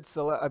It mean, did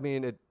sell out. I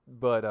mean,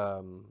 but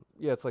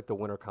yeah, it's like the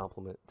winter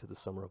complement to the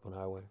summer Open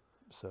Highway.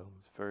 So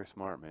It's very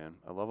smart, man.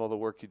 I love all the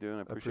work you do, and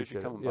I appreciate you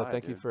it. coming Yeah, by.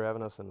 thank you dude. for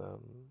having us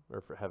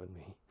or for having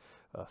me,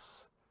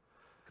 us.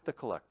 The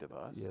collective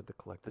us. Yeah, the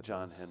collective. The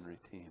John us. Henry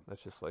team.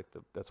 That's just like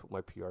that's what my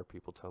PR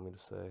people tell me to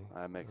say.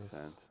 That makes Yes.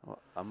 sense. Well,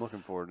 I'm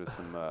looking forward to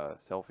some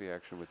selfie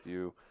action with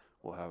you.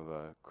 We'll have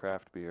a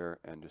craft beer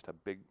and just a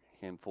big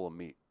handful of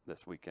meat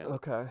this weekend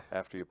Okay.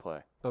 after you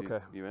play.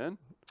 Okay. You in?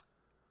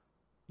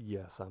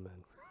 Yes, I'm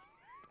in.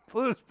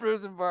 Blues,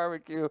 Brews, and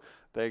Barbecue.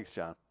 Thanks,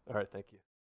 John. All right. Thank you.